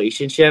give our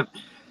relationship,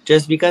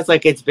 just because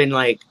like it's been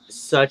like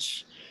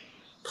such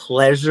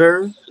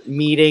pleasure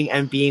meeting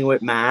and being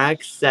with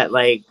Max that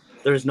like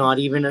there's not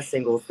even a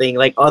single thing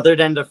like other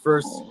than the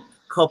first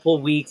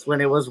couple weeks when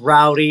it was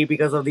rowdy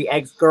because of the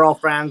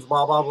ex-girlfriends,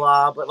 blah blah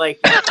blah. But like,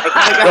 whatever.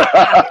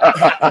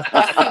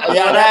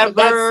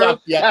 That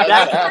sucked. Yeah,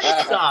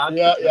 that sucked.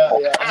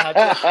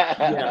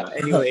 Yeah.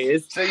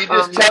 Anyways, so you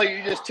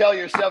just tell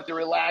yourself to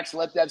relax,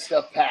 let that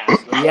stuff pass.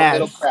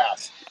 It'll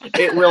pass.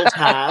 It will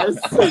pass.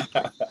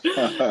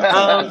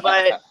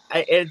 But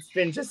it's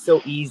been just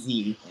so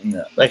easy.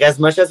 Yeah. Like, as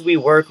much as we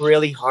work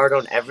really hard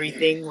on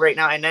everything right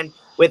now, and then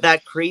with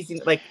that crazy,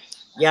 like,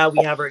 yeah,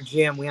 we have our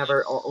gym, we have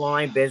our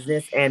online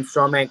business and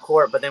Strongman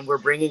Court, but then we're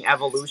bringing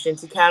Evolution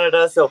to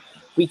Canada. So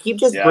we keep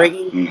just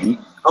bringing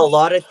a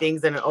lot of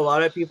things, and a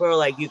lot of people are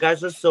like, you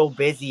guys are so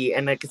busy.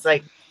 And like, it's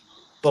like,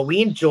 but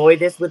we enjoy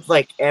this with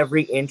like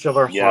every inch of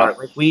our heart.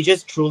 Like, we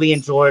just truly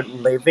enjoy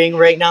living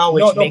right now,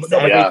 which makes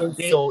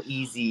everything so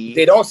easy.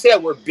 They don't say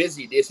that we're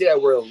busy. They say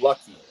that we're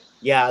lucky.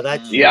 Yeah,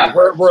 that's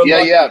we're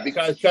lucky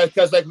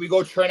because like we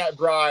go train at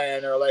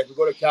Brian, or like we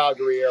go to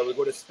Calgary, or we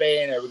go to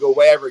Spain, or we go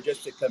wherever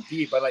just to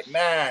compete. But like,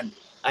 man,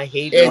 I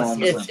hate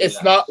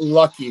it's not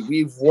lucky.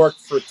 We've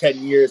worked for 10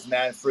 years,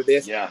 man, for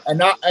this. Yeah. And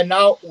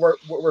now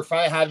we're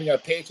finally having a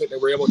paycheck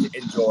that we're able to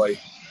enjoy.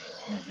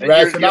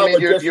 Right, so now we're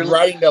just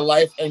riding the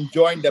life,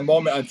 enjoying the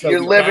moment until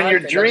you're living your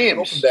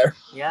dreams. There.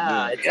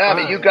 Yeah, I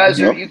mean, you guys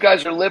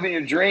are living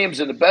your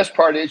dreams, and the best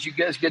part is you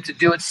guys get to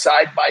do it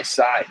side by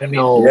side. I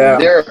mean,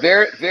 there are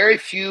very, very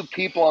few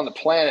people on the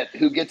planet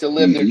who get to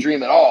live their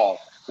dream at all,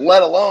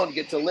 let alone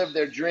get to live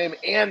their dream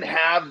and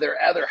have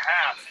their other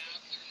half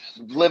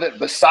live it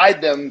beside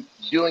them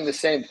doing the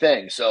same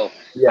thing. So,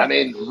 I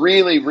mean,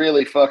 really,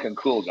 really fucking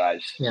cool,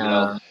 guys.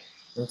 Yeah,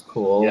 that's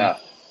cool. Yeah,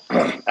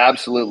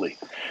 absolutely.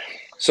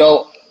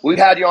 So we've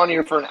had you on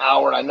here for an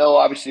hour, and I know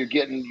obviously you're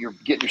getting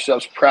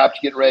yourselves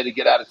prepped, getting ready to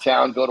get out of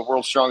town, go to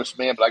World's Strongest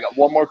Man. But I got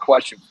one more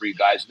question for you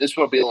guys. This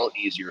one will be a little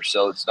easier,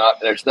 so it's not.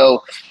 There's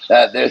no.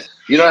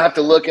 You don't have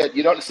to look at.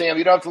 You don't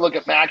have to look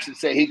at Max and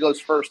say he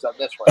goes first on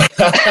this one.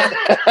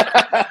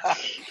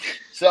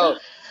 So,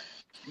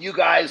 you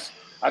guys.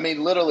 I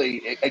mean,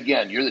 literally,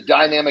 again, you're the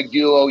dynamic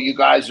duo. You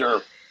guys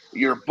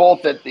you're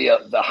both at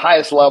the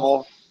highest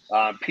level.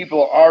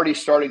 People are already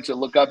starting to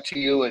look up to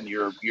you, and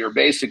you're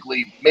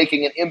basically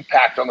making an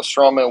impact on the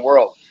strongman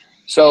world.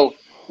 So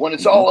when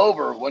it's all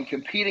over, when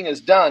competing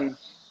is done,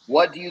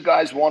 what do you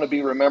guys want to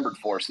be remembered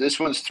for? So this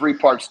one's 3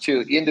 parts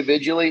too,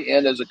 individually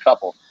and as a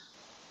couple.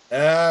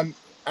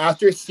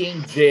 After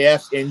seeing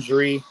JF's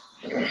injury,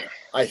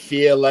 I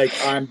feel like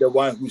I'm the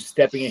one who's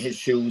stepping in his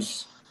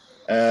shoes.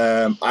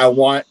 I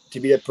want to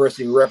be the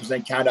person who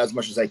represents Canada as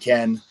much as I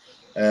can.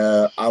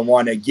 I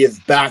want to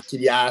give back to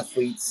the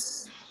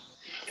athletes,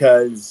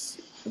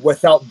 because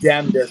without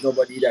them, there's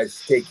nobody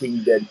that's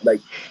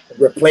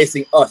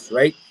replacing us,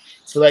 right?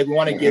 So like, we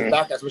want to give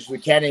back as much as we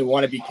can, and we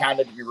want to be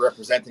Canada to be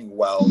representing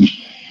well.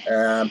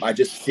 I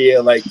just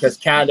feel like, because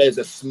Canada is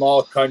a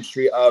small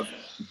country of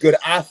good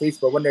athletes,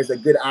 but when there's a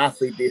good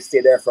athlete, they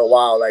stay there for a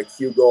while, like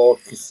Hugo,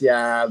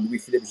 Christian,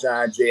 Louis-Philippe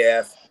Jean,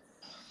 JF,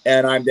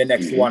 and I'm the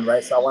next one,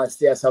 right? So I want to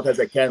stay as healthy as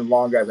I can,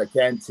 longer as I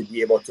can, to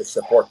be able to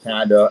support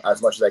Canada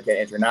as much as I can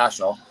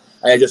international.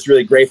 I'm just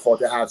really grateful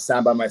to have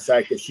Sam by my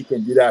side, because she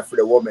can do that for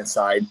the women's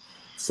side.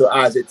 So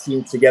as a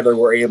team together,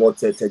 we're able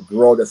to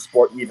grow the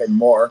sport even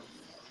more.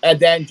 And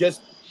then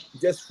just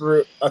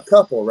for a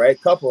couple, right?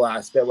 Couple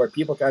aspect where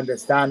people can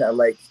understand that,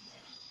 like,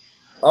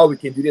 oh, we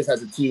can do this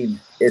as a team.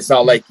 It's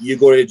not like you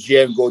go to the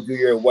gym, go do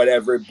your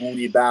whatever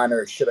booty band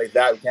or shit like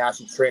that. We can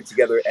actually train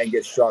together and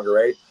get stronger,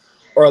 right?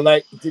 Or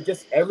like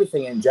just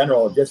everything in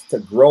general, just to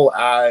grow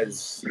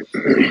as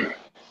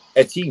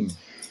a team.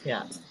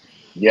 Yeah,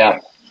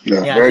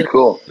 very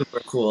cool.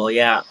 Super cool.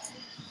 Yeah.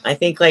 I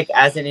think, like,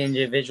 as an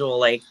individual,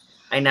 like,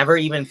 I never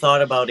even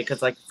thought about it,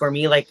 because, like, for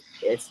me, like,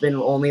 it's been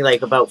only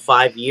like about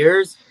 5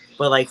 years,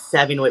 but like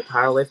 7 with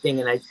powerlifting,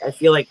 and I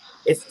feel like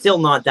it's still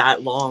not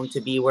that long to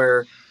be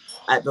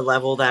at the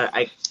level that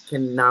I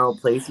can now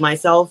place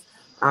myself.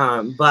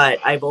 But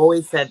I've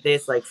always said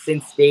this, like,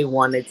 since day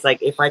one, it's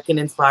like, if I can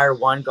inspire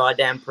one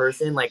goddamn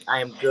person, like, I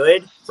am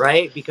good,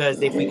 right?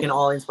 Because if we can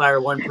all inspire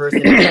one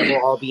person,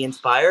 we'll all be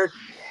inspired.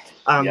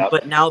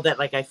 But now that,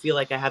 like, I feel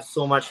like I have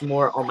so much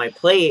more on my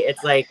plate,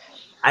 it's like,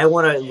 I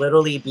want to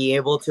literally be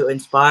able to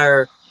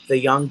inspire the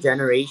young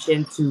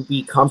generation to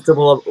be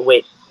comfortable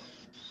with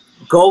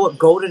go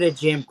to the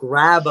gym,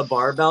 grab a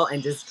barbell,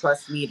 and just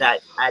trust me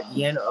that at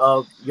the end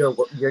of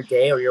your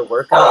day or your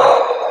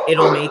workout,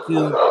 it'll make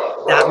you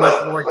that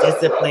much more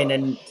disciplined,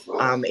 and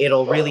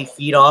it'll really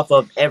feed off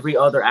of every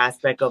other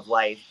aspect of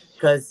life.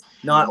 Because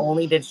not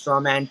only did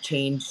Strongman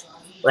change,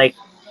 like,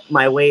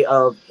 my way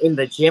of in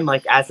the gym,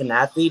 like, as an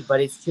athlete,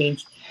 but it's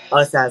changed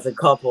us as a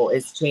couple.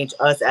 It's changed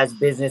us as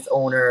business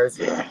owners,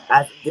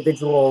 as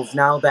individuals.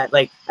 Now that,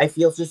 like, I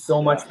feel just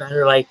so much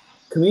better, like,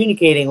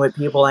 communicating with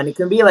people, and it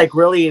can be like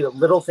really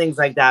little things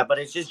like that, but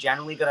it's just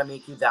generally gonna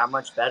make you that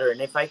much better. And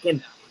if I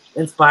can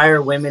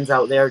inspire women's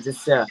out there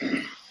just to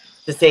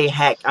say,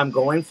 heck, I'm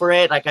going for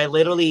it. Like, I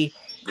literally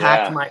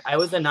packed I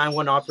was a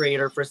 9-1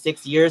 operator for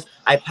 6 years.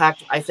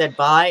 I said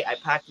bye, I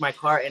packed my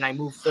car, and I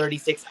moved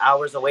 36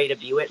 hours away to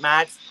be with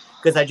Max,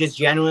 because I just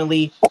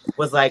genuinely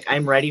was like,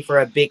 I'm ready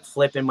for a big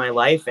flip in my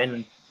life.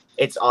 And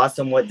it's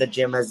awesome what the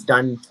gym has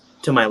done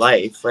to my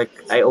life. Like,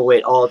 I owe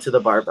it all to the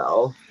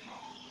barbell.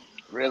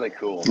 Really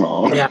cool.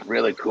 Yeah.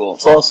 Really cool.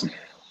 It's awesome.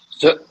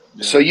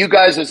 So you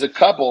guys as a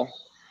couple,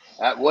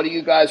 what do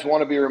you guys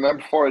want to be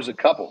remembered for as a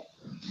couple?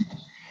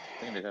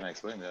 I think they kind of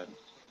explained that.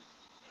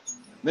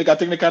 Nick, I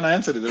think they kind of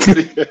answered it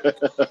already. Did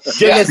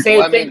the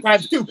same thing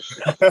times two.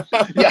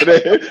 Yeah,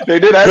 they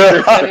did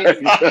answer.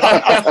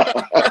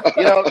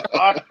 You know,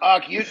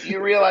 Ak,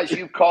 you realize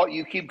you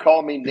keep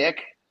calling me Nick.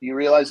 Do you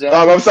realize that?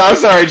 I'm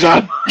sorry,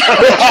 John.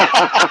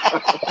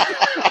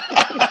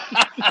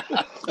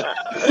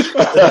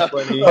 I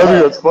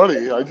think that's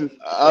funny.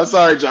 I'm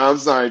sorry, John.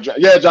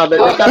 Yeah, John, they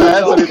kind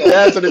of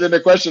answered it in the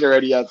question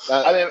already. I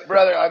mean,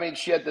 brother,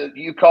 shit,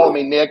 you calling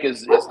me Nick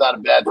is not a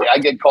bad thing. I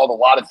get called a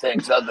lot of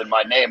things other than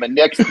my name, and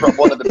Nick's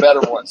one of the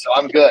better ones, so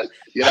I'm good,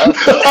 you know?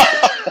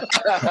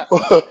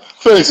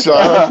 Thanks, John.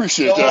 I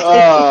appreciate that.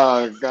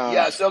 Oh, God.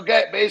 Yeah, so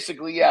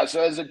basically,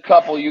 so as a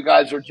couple, you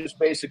guys are just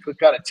basically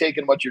kind of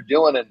taking what you're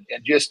doing and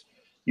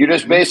you're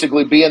just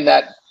basically being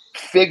that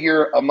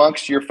figure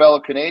amongst your fellow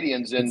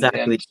Canadians and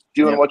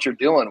doing what you're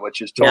doing,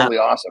 which is totally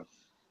awesome.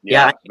 With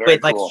cool.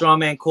 like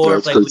Strongman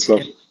Corp, like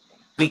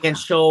we can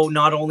show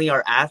not only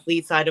our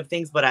athlete side of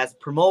things, but as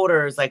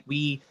promoters, like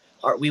we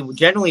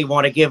generally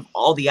want to give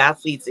all the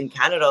athletes in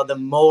Canada the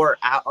more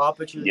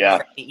opportunities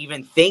that they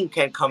even think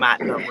can come at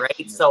them,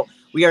 right? So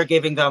we are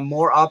giving them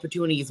more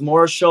opportunities,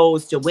 more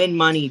shows to win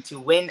money, to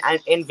win an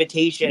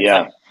invitation.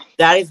 Like,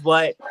 that is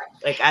what,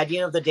 like, at the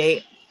end of the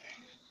day,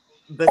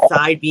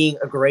 beside being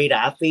a great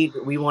athlete,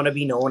 we want to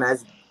be known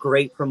as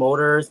great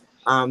promoters,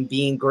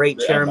 being great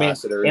chairmen,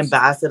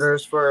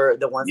 ambassadors for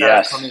the ones that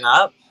are coming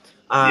up.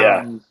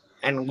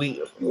 And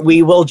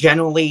we will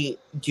generally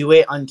do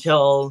it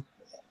until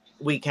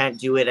we can't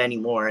do it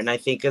anymore. And I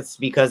think it's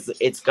because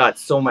it's got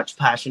so much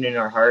passion in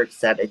our hearts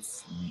that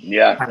it's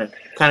kind of.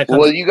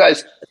 Well, you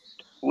guys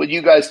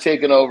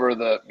taking over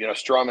the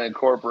Strongman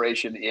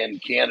Corporation in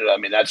Canada, I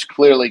mean, that's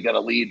clearly going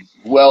to lead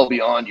well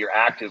beyond your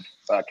active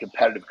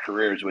competitive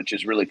careers, which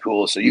is really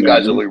cool. So you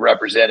guys will be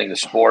representing the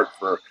sport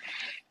for,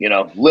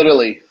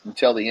 literally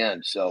until the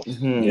end. So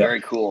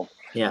very cool.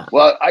 Yeah.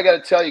 Well, I got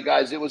to tell you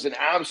guys, it was an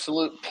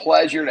absolute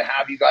pleasure to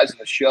have you guys on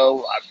the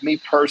show. Me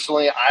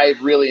personally, I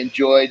really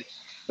enjoyed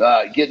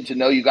getting to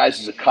know you guys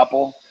as a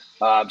couple.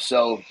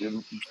 So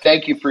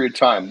thank you for your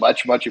time.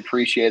 Much, much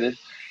appreciated.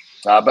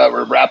 But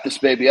we'll wrap this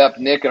baby up.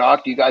 Nick and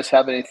Ak, do you guys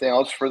have anything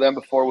else for them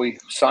before we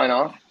sign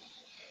off?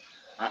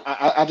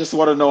 I just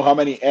want to know how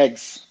many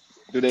eggs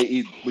do they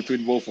eat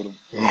between both of them?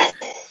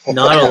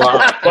 Not a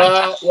lot.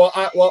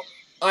 Well,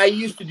 I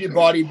used to do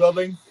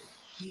bodybuilding.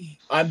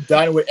 I'm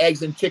done with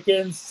eggs and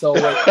chickens, so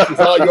it's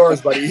all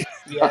yours, buddy.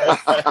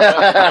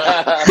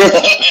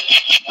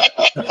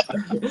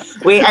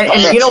 Wait,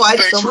 and you know what?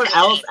 Someone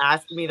else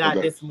asked me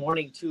that this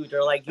morning too.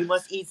 They're like, "You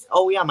must eat."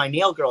 Oh yeah, my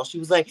nail girl. She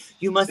was like,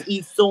 "You must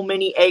eat so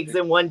many eggs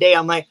in one day."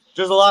 I'm like,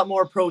 "There's a lot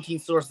more protein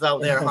sources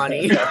out there,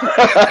 honey."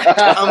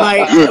 I'm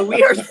like,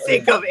 "We are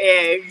sick of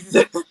eggs."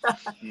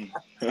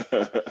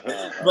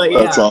 But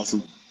that's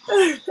awesome.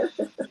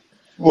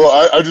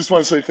 Well, I just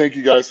want to say thank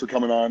you guys for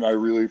coming on. I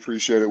really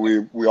appreciate it.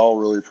 We all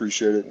really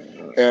appreciate it.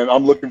 And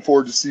I'm looking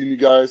forward to seeing you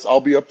guys.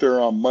 I'll be up there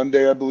on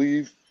Monday, I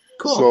believe.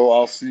 Cool. So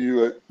I'll see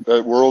you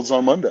at Worlds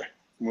on Monday.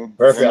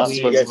 Perfect.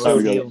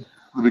 It'll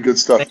be good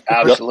stuff.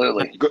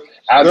 Absolutely. Yep. Good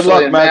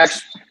Absolutely. luck,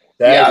 Max.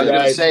 I was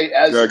going to say,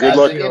 as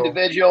luck, an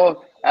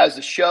individual, as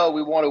the show,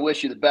 we want to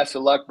wish you the best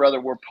of luck, brother.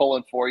 We're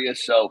pulling for you.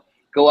 So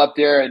go up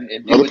there and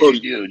do what you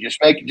do.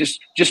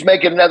 Just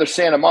make it another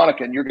Santa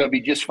Monica, and you're going to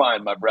be just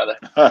fine, my brother.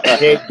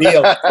 Big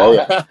deal. Oh,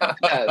 yeah.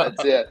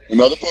 That's it.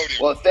 Another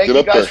podium. Well, thank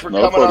you guys for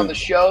coming on the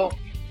show.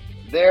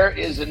 There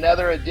is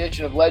another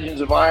edition of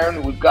Legends of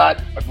Iron. We've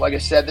got, like I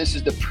said, this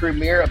is the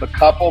premiere of a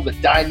couple, the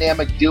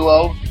dynamic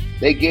duo.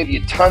 They give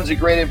you tons of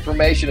great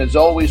information. As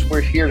always,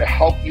 we're here to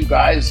help you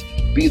guys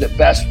be the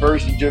best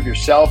versions of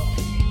yourself.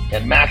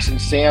 And Max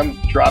and Sam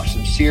drop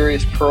some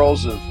serious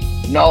pearls of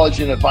knowledge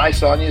and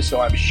advice on you,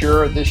 so I'm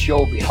sure this show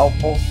will be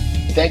helpful.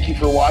 Thank you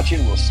for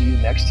watching. We'll see you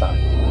next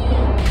time.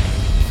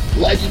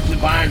 Legends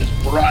of Iron is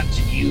brought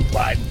to you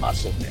by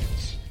Muscle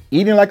Mix.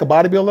 Eating like a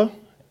bodybuilder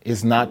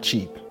is not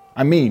cheap.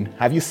 I mean,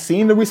 have you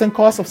seen the recent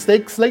cost of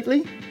steaks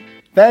lately?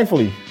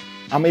 Thankfully,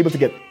 I'm able to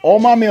get all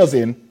my meals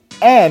in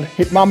and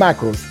hit my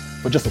macros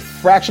for just a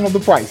fraction of the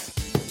price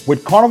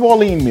with Carnivore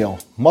Lean Meal,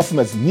 Muscle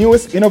Med's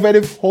newest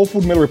innovative whole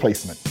food meal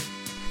replacement.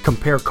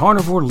 Compare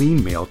Carnivore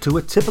Lean Meal to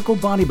a typical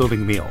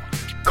bodybuilding meal.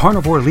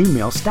 Carnivore Lean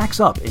Meal stacks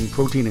up in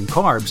protein and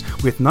carbs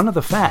with none of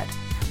the fat,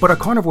 but a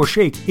carnivore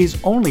shake is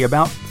only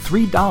about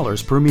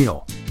 $3 per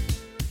meal.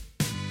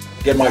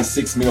 Get my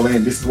 6 meal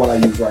in. This is what I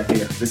use right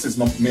here. This is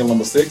meal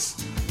number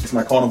 6. It's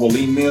my Carnivore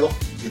Lean Meal.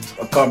 It's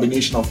a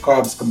combination of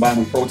carbs combined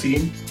with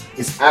protein.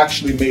 It's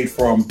actually made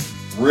from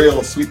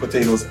real sweet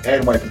potatoes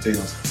and white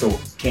potatoes, so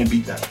can't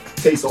beat that.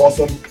 Tastes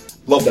awesome.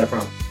 Love that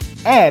product.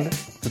 And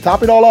to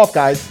top it all off,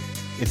 guys,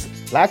 it's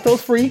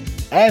lactose-free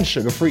and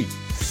sugar-free.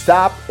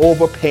 Stop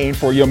overpaying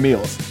for your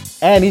meals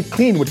and eat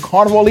clean with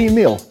Carnivore Lean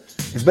Meal.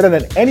 It's better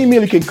than any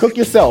meal you can cook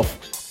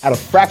yourself at a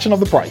fraction of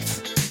the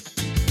price.